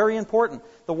 Very important.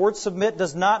 The word submit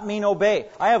does not mean obey.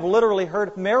 I have literally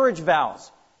heard marriage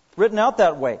vows written out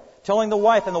that way, telling the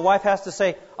wife, and the wife has to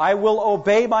say, I will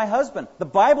obey my husband. The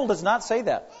Bible does not say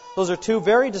that. Those are 2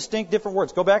 very distinct different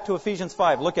words. Go back to Ephesians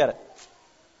 5. Look at it.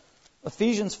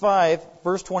 Ephesians 5,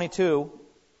 verse 22,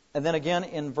 and then again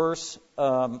in verse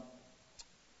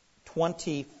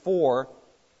 24,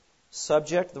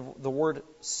 subject, the word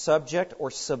subject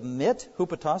or submit,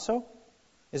 hupotasso,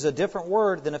 is a different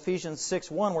word than Ephesians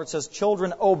 6:1, where it says,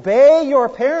 children, obey your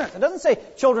parents. It doesn't say,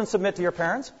 children, submit to your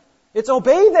parents. It's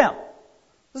obey them.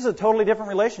 This is a totally different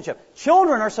relationship.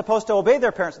 Children are supposed to obey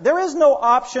their parents. There is no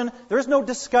option. There is no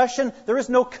discussion. There is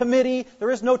no committee.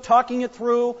 There is no talking it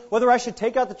through, whether I should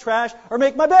take out the trash or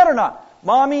make my bed or not.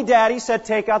 Mommy, Daddy said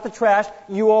take out the trash.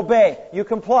 You obey. You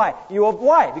comply.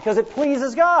 Why? Because it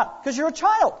pleases God. Because you're a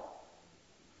child.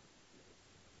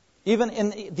 Even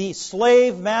in the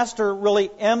slave-master, really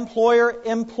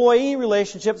employer-employee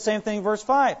relationship, same thing, verse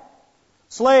 5.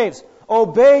 Slaves,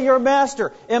 obey your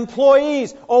master.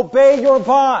 Employees, obey your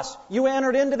boss. You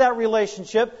entered into that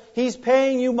relationship. He's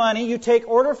paying you money. You take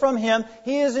order from Him.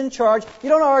 He is in charge. You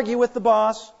don't argue with the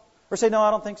boss or say, no,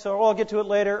 I don't think so. Or I'll get to it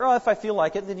later. Or if I feel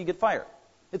like it, then you get fired.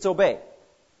 It's obey.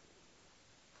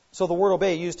 So the word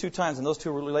obey used 2 times in those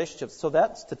 2 relationships. So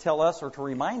that's to tell us or to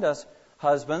remind us,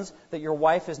 husbands, that your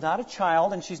wife is not a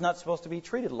child and she's not supposed to be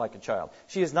treated like a child.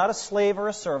 She is not a slave or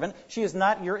a servant. She is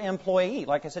not your employee.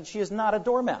 Like I said, she is not a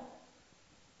doormat.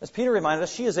 As Peter reminded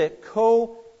us, she is a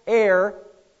co-heir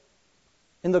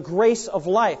in the grace of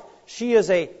life. She is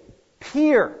a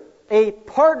peer, a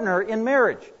partner in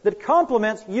marriage that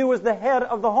complements you as the head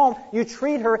of the home. You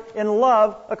treat her in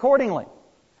love accordingly.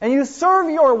 And you serve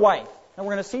your wife. And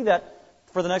we're going to see that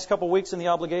for the next couple of weeks in the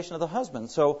obligation of the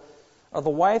husband. So the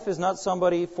wife is not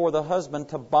somebody for the husband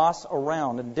to boss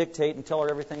around and dictate and tell her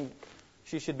everything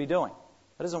she should be doing.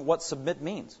 That isn't what submit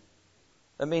means.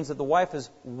 That means that the wife is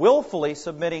willfully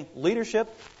submitting leadership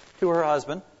to her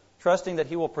husband, trusting that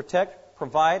he will protect,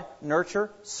 provide,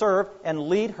 nurture, serve, and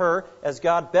lead her as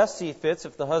God best sees fits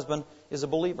if the husband is a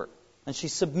believer. And she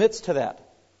submits to that.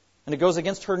 And it goes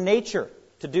against her nature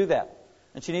to do that.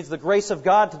 And she needs the grace of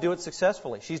God to do it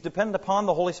successfully. She's dependent upon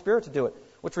the Holy Spirit to do it.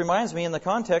 Which reminds me, in the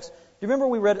context, do you remember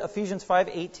we read Ephesians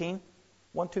 5:18?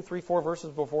 1, 2, 3, 4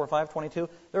 verses before 5:22?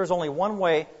 There is only one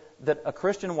way that a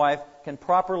Christian wife can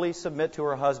properly submit to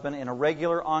her husband in a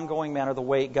regular, ongoing manner the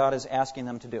way God is asking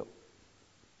them to do.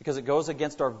 Because it goes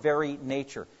against our very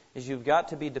nature. Is you've got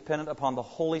to be dependent upon the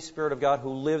Holy Spirit of God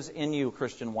who lives in you,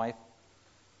 Christian wife.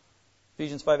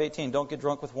 Ephesians 5:18, don't get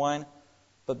drunk with wine,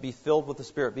 but be filled with the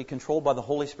Spirit. Be controlled by the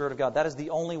Holy Spirit of God. That is the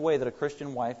only way that a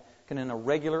Christian wife can, in a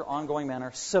regular, ongoing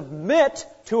manner, submit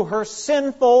to her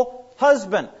sinful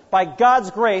husband by God's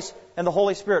grace and the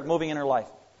Holy Spirit moving in her life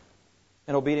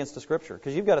in obedience to Scripture.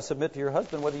 Because you've got to submit to your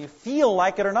husband whether you feel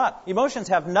like it or not. Emotions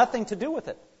have nothing to do with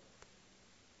it.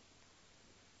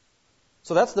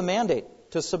 So that's the mandate,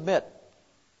 to submit.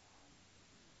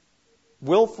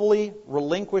 Willfully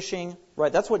relinquishing,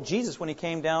 right? That's what Jesus, when He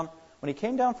came down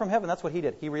from heaven, that's what He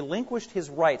did. He relinquished His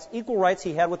rights, equal rights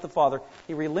He had with the Father.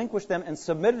 He relinquished them and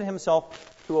submitted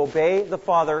Himself to obey the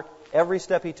Father every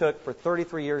step He took for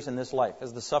 33 years in this life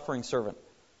as the suffering servant.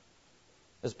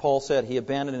 As Paul said, He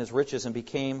abandoned His riches and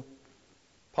became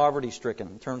poverty-stricken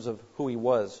in terms of who He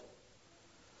was.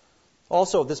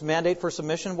 Also, this mandate for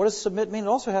submission, what does submit mean? It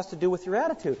also has to do with your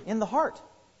attitude in the heart.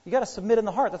 You've got to submit in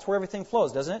the heart. That's where everything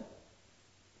flows, doesn't it?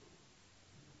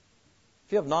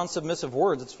 If you have non-submissive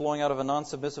words, it's flowing out of a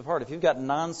non-submissive heart. If you've got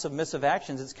non-submissive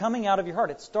actions, it's coming out of your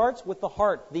heart. It starts with the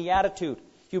heart, the attitude,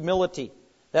 humility.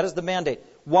 That is the mandate.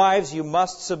 Wives, you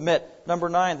must submit. Number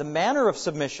 9, the manner of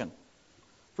submission.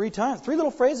 3 times. 3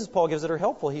 little phrases Paul gives that are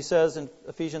helpful. He says in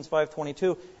Ephesians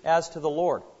 5:22, as to the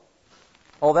Lord.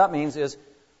 All that means is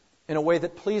in a way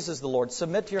that pleases the Lord.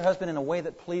 Submit to your husband in a way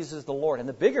that pleases the Lord. And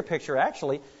the bigger picture,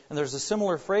 actually, and there's a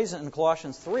similar phrase in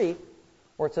Colossians 3,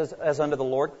 where it says, as unto the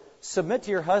Lord, submit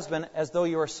to your husband as though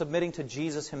you are submitting to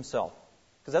Jesus Himself.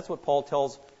 Because that's what Paul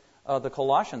tells the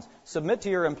Colossians. Submit to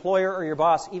your employer or your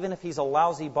boss, even if he's a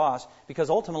lousy boss, because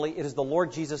ultimately it is the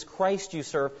Lord Jesus Christ you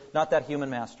serve, not that human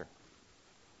master.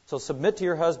 So submit to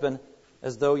your husband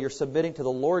as though you're submitting to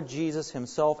the Lord Jesus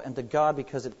Himself and to God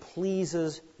because it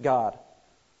pleases God.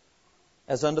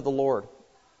 As unto the Lord.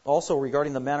 Also,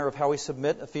 regarding the manner of how we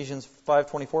submit, Ephesians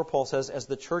 5:24, Paul says, as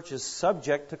the church is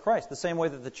subject to Christ. The same way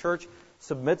that the church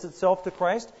submits itself to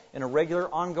Christ in a regular,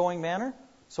 ongoing manner,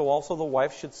 so also the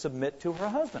wife should submit to her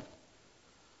husband.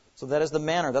 So that is the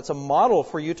manner. That's a model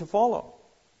for you to follow.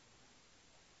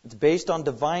 It's based on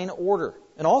divine order.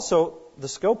 And also, the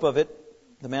scope of it,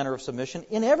 the manner of submission,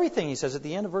 in everything, he says at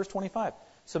the end of verse 25.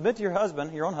 Submit to your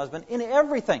husband, your own husband, in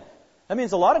everything. That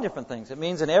means a lot of different things. It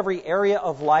means in every area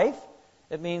of life.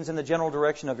 It means in the general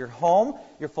direction of your home,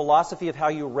 your philosophy of how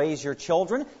you raise your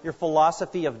children, your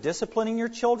philosophy of disciplining your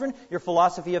children, your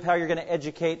philosophy of how you're going to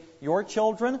educate your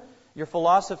children, your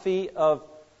philosophy of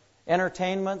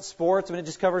entertainment, sports. I mean, it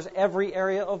just covers every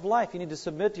area of life. You need to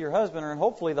submit to your husband, and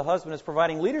hopefully the husband is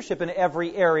providing leadership in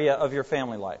every area of your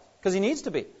family life, because he needs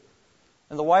to be.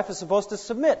 And the wife is supposed to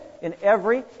submit in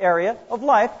every area of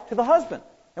life to the husband.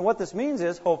 And what this means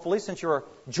is, hopefully, since you're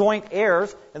joint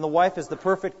heirs and the wife is the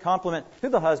perfect complement to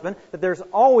the husband, that there's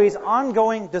always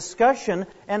ongoing discussion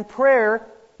and prayer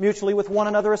mutually with one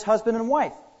another as husband and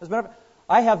wife. As a matter of fact,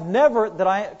 I have never, that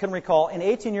I can recall, in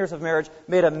 18 years of marriage,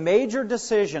 made a major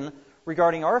decision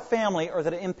regarding our family or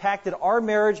that it impacted our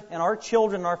marriage and our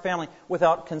children and our family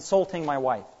without consulting my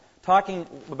wife, talking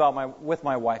with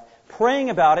my wife, praying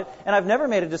about it, and I've never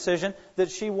made a decision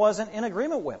that she wasn't in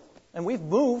agreement with. And we've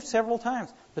moved several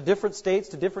times to different states,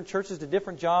 to different churches, to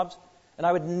different jobs. And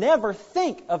I would never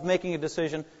think of making a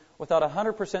decision without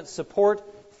 100% support,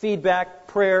 feedback,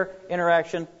 prayer,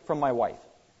 interaction from my wife.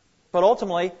 But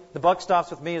ultimately, the buck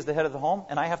stops with me as the head of the home,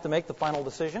 and I have to make the final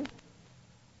decision.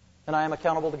 And I am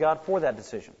accountable to God for that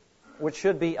decision, which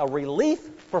should be a relief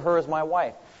for her as my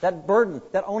wife. That burden,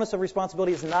 that onus of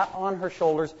responsibility is not on her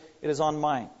shoulders, it is on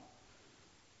mine.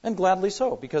 And gladly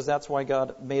so, because that's why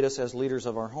God made us as leaders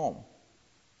of our home.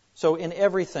 So in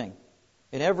everything,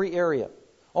 in every area,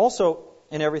 also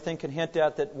in everything can hint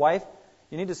at that, wife,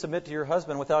 you need to submit to your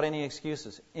husband without any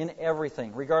excuses. In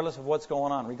everything, regardless of what's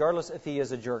going on, regardless if he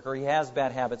is a jerk, or he has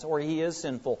bad habits, or he is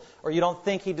sinful, or you don't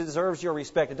think he deserves your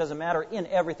respect. It doesn't matter. In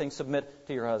everything, submit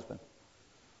to your husband.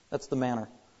 That's the manner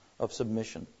of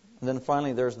submission. And then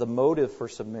finally, there's the motive for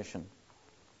submission.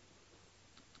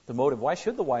 The motive. Why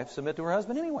should the wife submit to her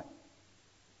husband anyway?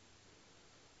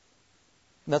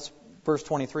 And that's verse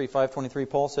 23, 5:23.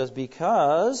 Paul says,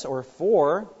 because, or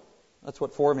for, that's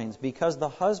what for means, because the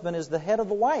husband is the head of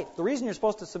the wife. The reason you're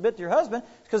supposed to submit to your husband is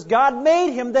because God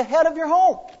made him the head of your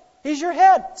home. He's your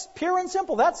head. It's pure and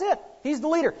simple. That's it. He's the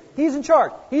leader. He's in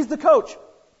charge. He's the coach.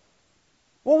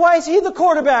 Well, why is he the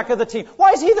quarterback of the team?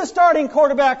 Why is he the starting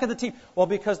quarterback of the team? Well,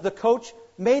 because the coach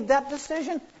made that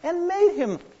decision and made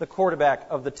him the quarterback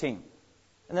of the team.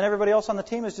 And then everybody else on the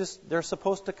team is just, they're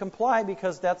supposed to comply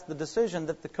because that's the decision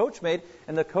that the coach made,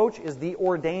 and the coach is the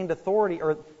ordained authority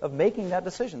of making that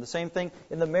decision. The same thing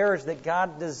in the marriage that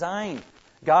God designed.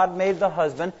 God made the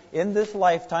husband in this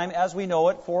lifetime, as we know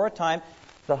it, for a time.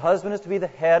 The husband is to be the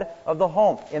head of the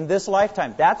home in this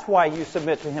lifetime. That's why you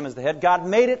submit to him as the head. God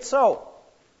made it so.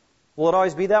 Will it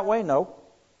always be that way? No.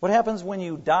 What happens when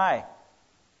you die?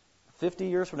 50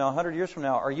 years from now, 100 years from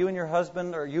now, are you and your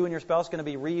husband or you and your spouse going to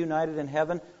be reunited in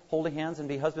heaven, holding hands and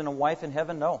be husband and wife in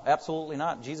heaven? No, absolutely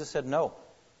not. Jesus said no.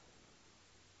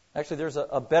 Actually, there's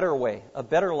a better way, a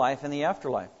better life in the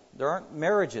afterlife. There aren't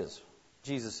marriages,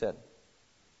 Jesus said.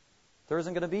 There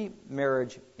isn't going to be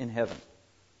marriage in heaven.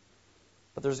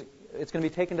 But it's going to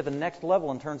be taken to the next level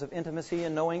in terms of intimacy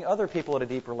and knowing other people at a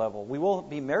deeper level. We will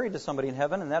be married to somebody in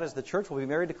heaven, and that is the church will be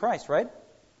married to Christ, right?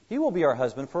 He will be our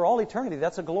husband for all eternity.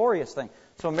 That's a glorious thing.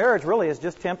 So marriage really is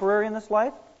just temporary in this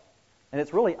life, and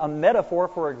it's really a metaphor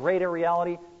for a greater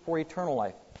reality for eternal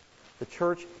life. The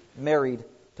church married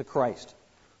to Christ.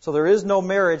 So there is no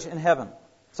marriage in heaven.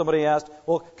 Somebody asked,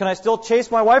 well, can I still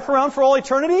chase my wife around for all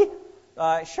eternity?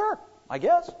 Sure, I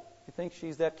guess. If you think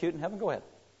she's that cute in heaven, go ahead.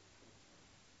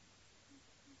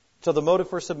 So the motive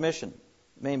for submission,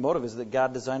 main motive is that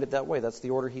God designed it that way. That's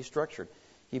the order He structured.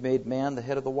 He made man the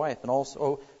head of the wife. And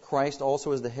also Christ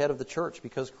also is the head of the church,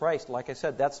 because Christ, like I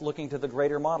said, that's looking to the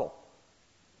greater model.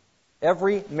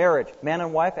 Every marriage, man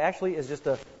and wife, actually is just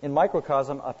in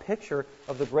microcosm, a picture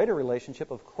of the greater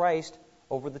relationship of Christ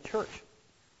over the church.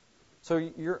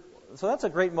 So that's a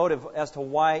great motive as to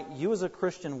why you as a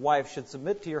Christian wife should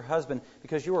submit to your husband,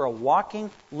 because you are a walking,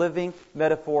 living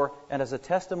metaphor and as a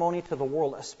testimony to the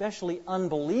world, especially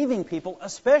unbelieving people,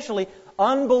 especially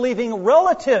unbelieving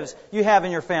relatives you have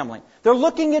in your family. They're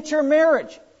looking at your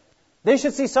marriage. They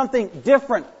should see something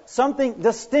different, something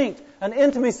distinct, an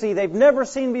intimacy they've never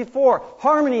seen before,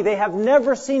 harmony they have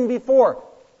never seen before,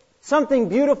 something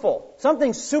beautiful,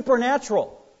 something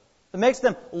supernatural. It makes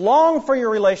them long for your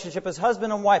relationship as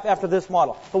husband and wife after this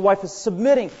model. The wife is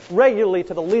submitting regularly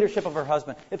to the leadership of her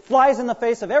husband. It flies in the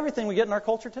face of everything we get in our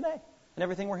culture today and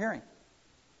everything we're hearing.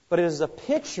 But it is a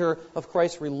picture of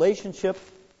Christ's relationship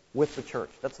with the church.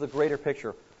 That's the greater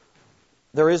picture.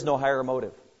 There is no higher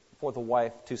motive for the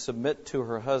wife to submit to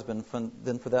her husband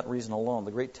than for that reason alone.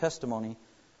 The great testimony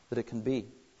that it can be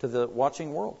to the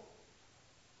watching world.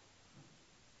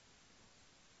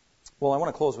 Well, I want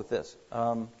to close with this.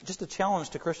 Just a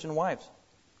challenge to Christian wives,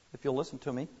 if you'll listen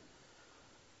to me.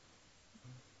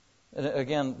 And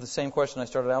again, the same question I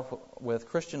started out with.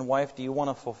 Christian wife, do you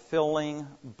want a fulfilling,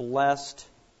 blessed,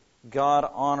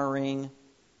 God-honoring,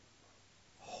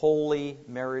 holy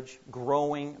marriage,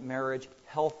 growing marriage,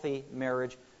 healthy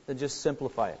marriage? Then just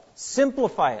simplify it.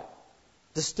 Simplify it.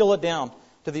 Distill it down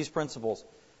to these principles.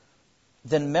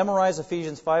 Then memorize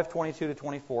Ephesians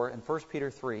 5:22-24 and 1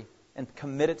 Peter 3. And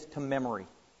commit it to memory.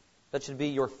 That should be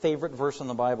your favorite verse in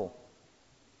the Bible.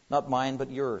 Not mine, but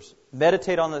yours.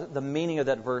 Meditate on the meaning of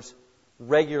that verse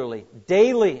regularly,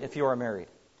 daily if you are married.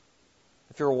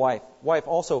 If you're a wife. Wife,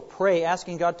 also pray,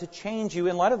 asking God to change you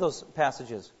in light of those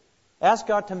passages. Ask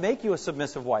God to make you a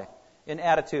submissive wife in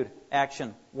attitude,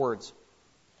 action, words.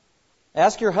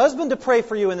 Ask your husband to pray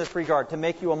for you in this regard, to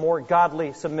make you a more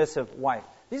godly, submissive wife.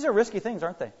 These are risky things,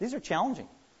 aren't they? These are challenging.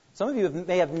 Some of you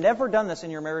may have never done this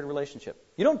in your married relationship.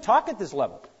 You don't talk at this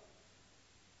level.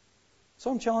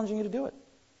 So I'm challenging you to do it.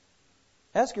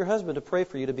 Ask your husband to pray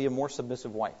for you to be a more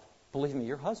submissive wife. Believe me,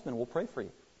 your husband will pray for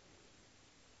you.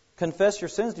 Confess your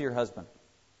sins to your husband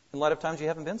in light of times you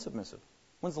haven't been submissive.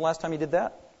 When's the last time you did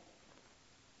that?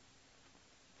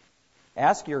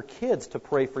 Ask your kids to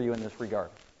pray for you in this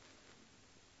regard.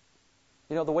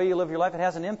 You know, the way you live your life, it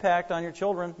has an impact on your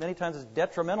children. Many times it's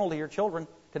detrimental to your children.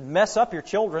 It could mess up your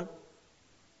children.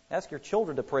 Ask your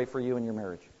children to pray for you in your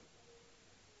marriage.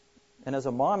 And as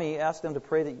a mommy, ask them to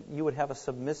pray that you would have a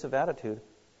submissive attitude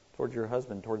towards your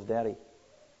husband, towards daddy.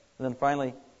 And then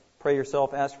finally, pray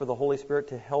yourself, ask for the Holy Spirit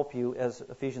to help you, as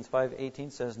Ephesians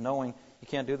 5:18 says, knowing you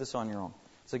can't do this on your own.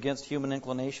 It's against human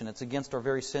inclination. It's against our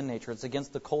very sin nature. It's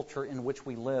against the culture in which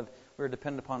we live. We are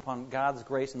dependent upon God's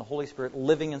grace and the Holy Spirit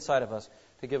living inside of us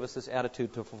to give us this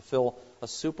attitude to fulfill a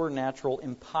supernatural,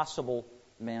 impossible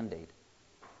mandate.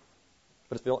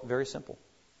 But it's very simple.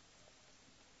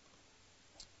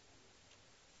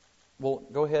 Well,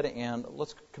 go ahead and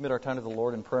let's commit our time to the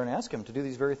Lord in prayer and ask Him to do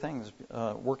these very things,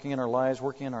 working in our lives,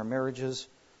 working in our marriages,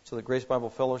 so that Grace Bible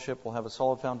Fellowship will have a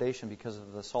solid foundation because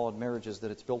of the solid marriages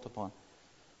that it's built upon.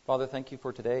 Father, thank you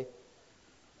for today.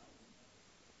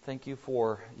 Thank you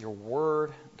for your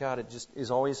word. God, it just is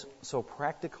always so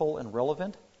practical and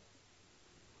relevant.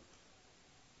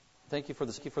 Thank you for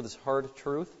this hard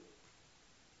truth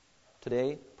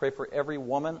today. Pray for every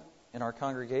woman in our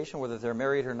congregation, whether they're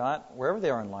married or not, wherever they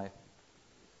are in life,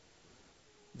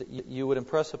 that you would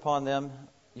impress upon them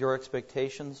your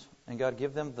expectations, and God,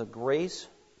 give them the grace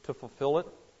to fulfill it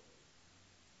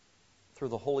through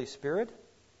the Holy Spirit,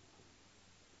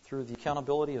 through the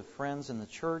accountability of friends in the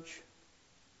church,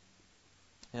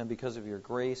 and because of your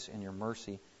grace and your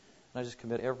mercy. And I just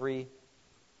commit every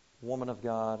woman of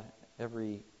God,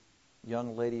 every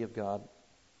young lady of God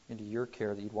into your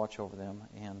care, that you'd watch over them.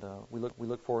 And we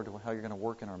look forward to how you're going to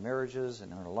work in our marriages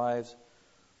and in our lives,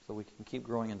 so we can keep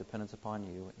growing in dependence upon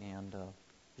you. And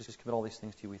just commit all these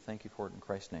things to you. We thank you for it in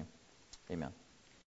Christ's name. Amen.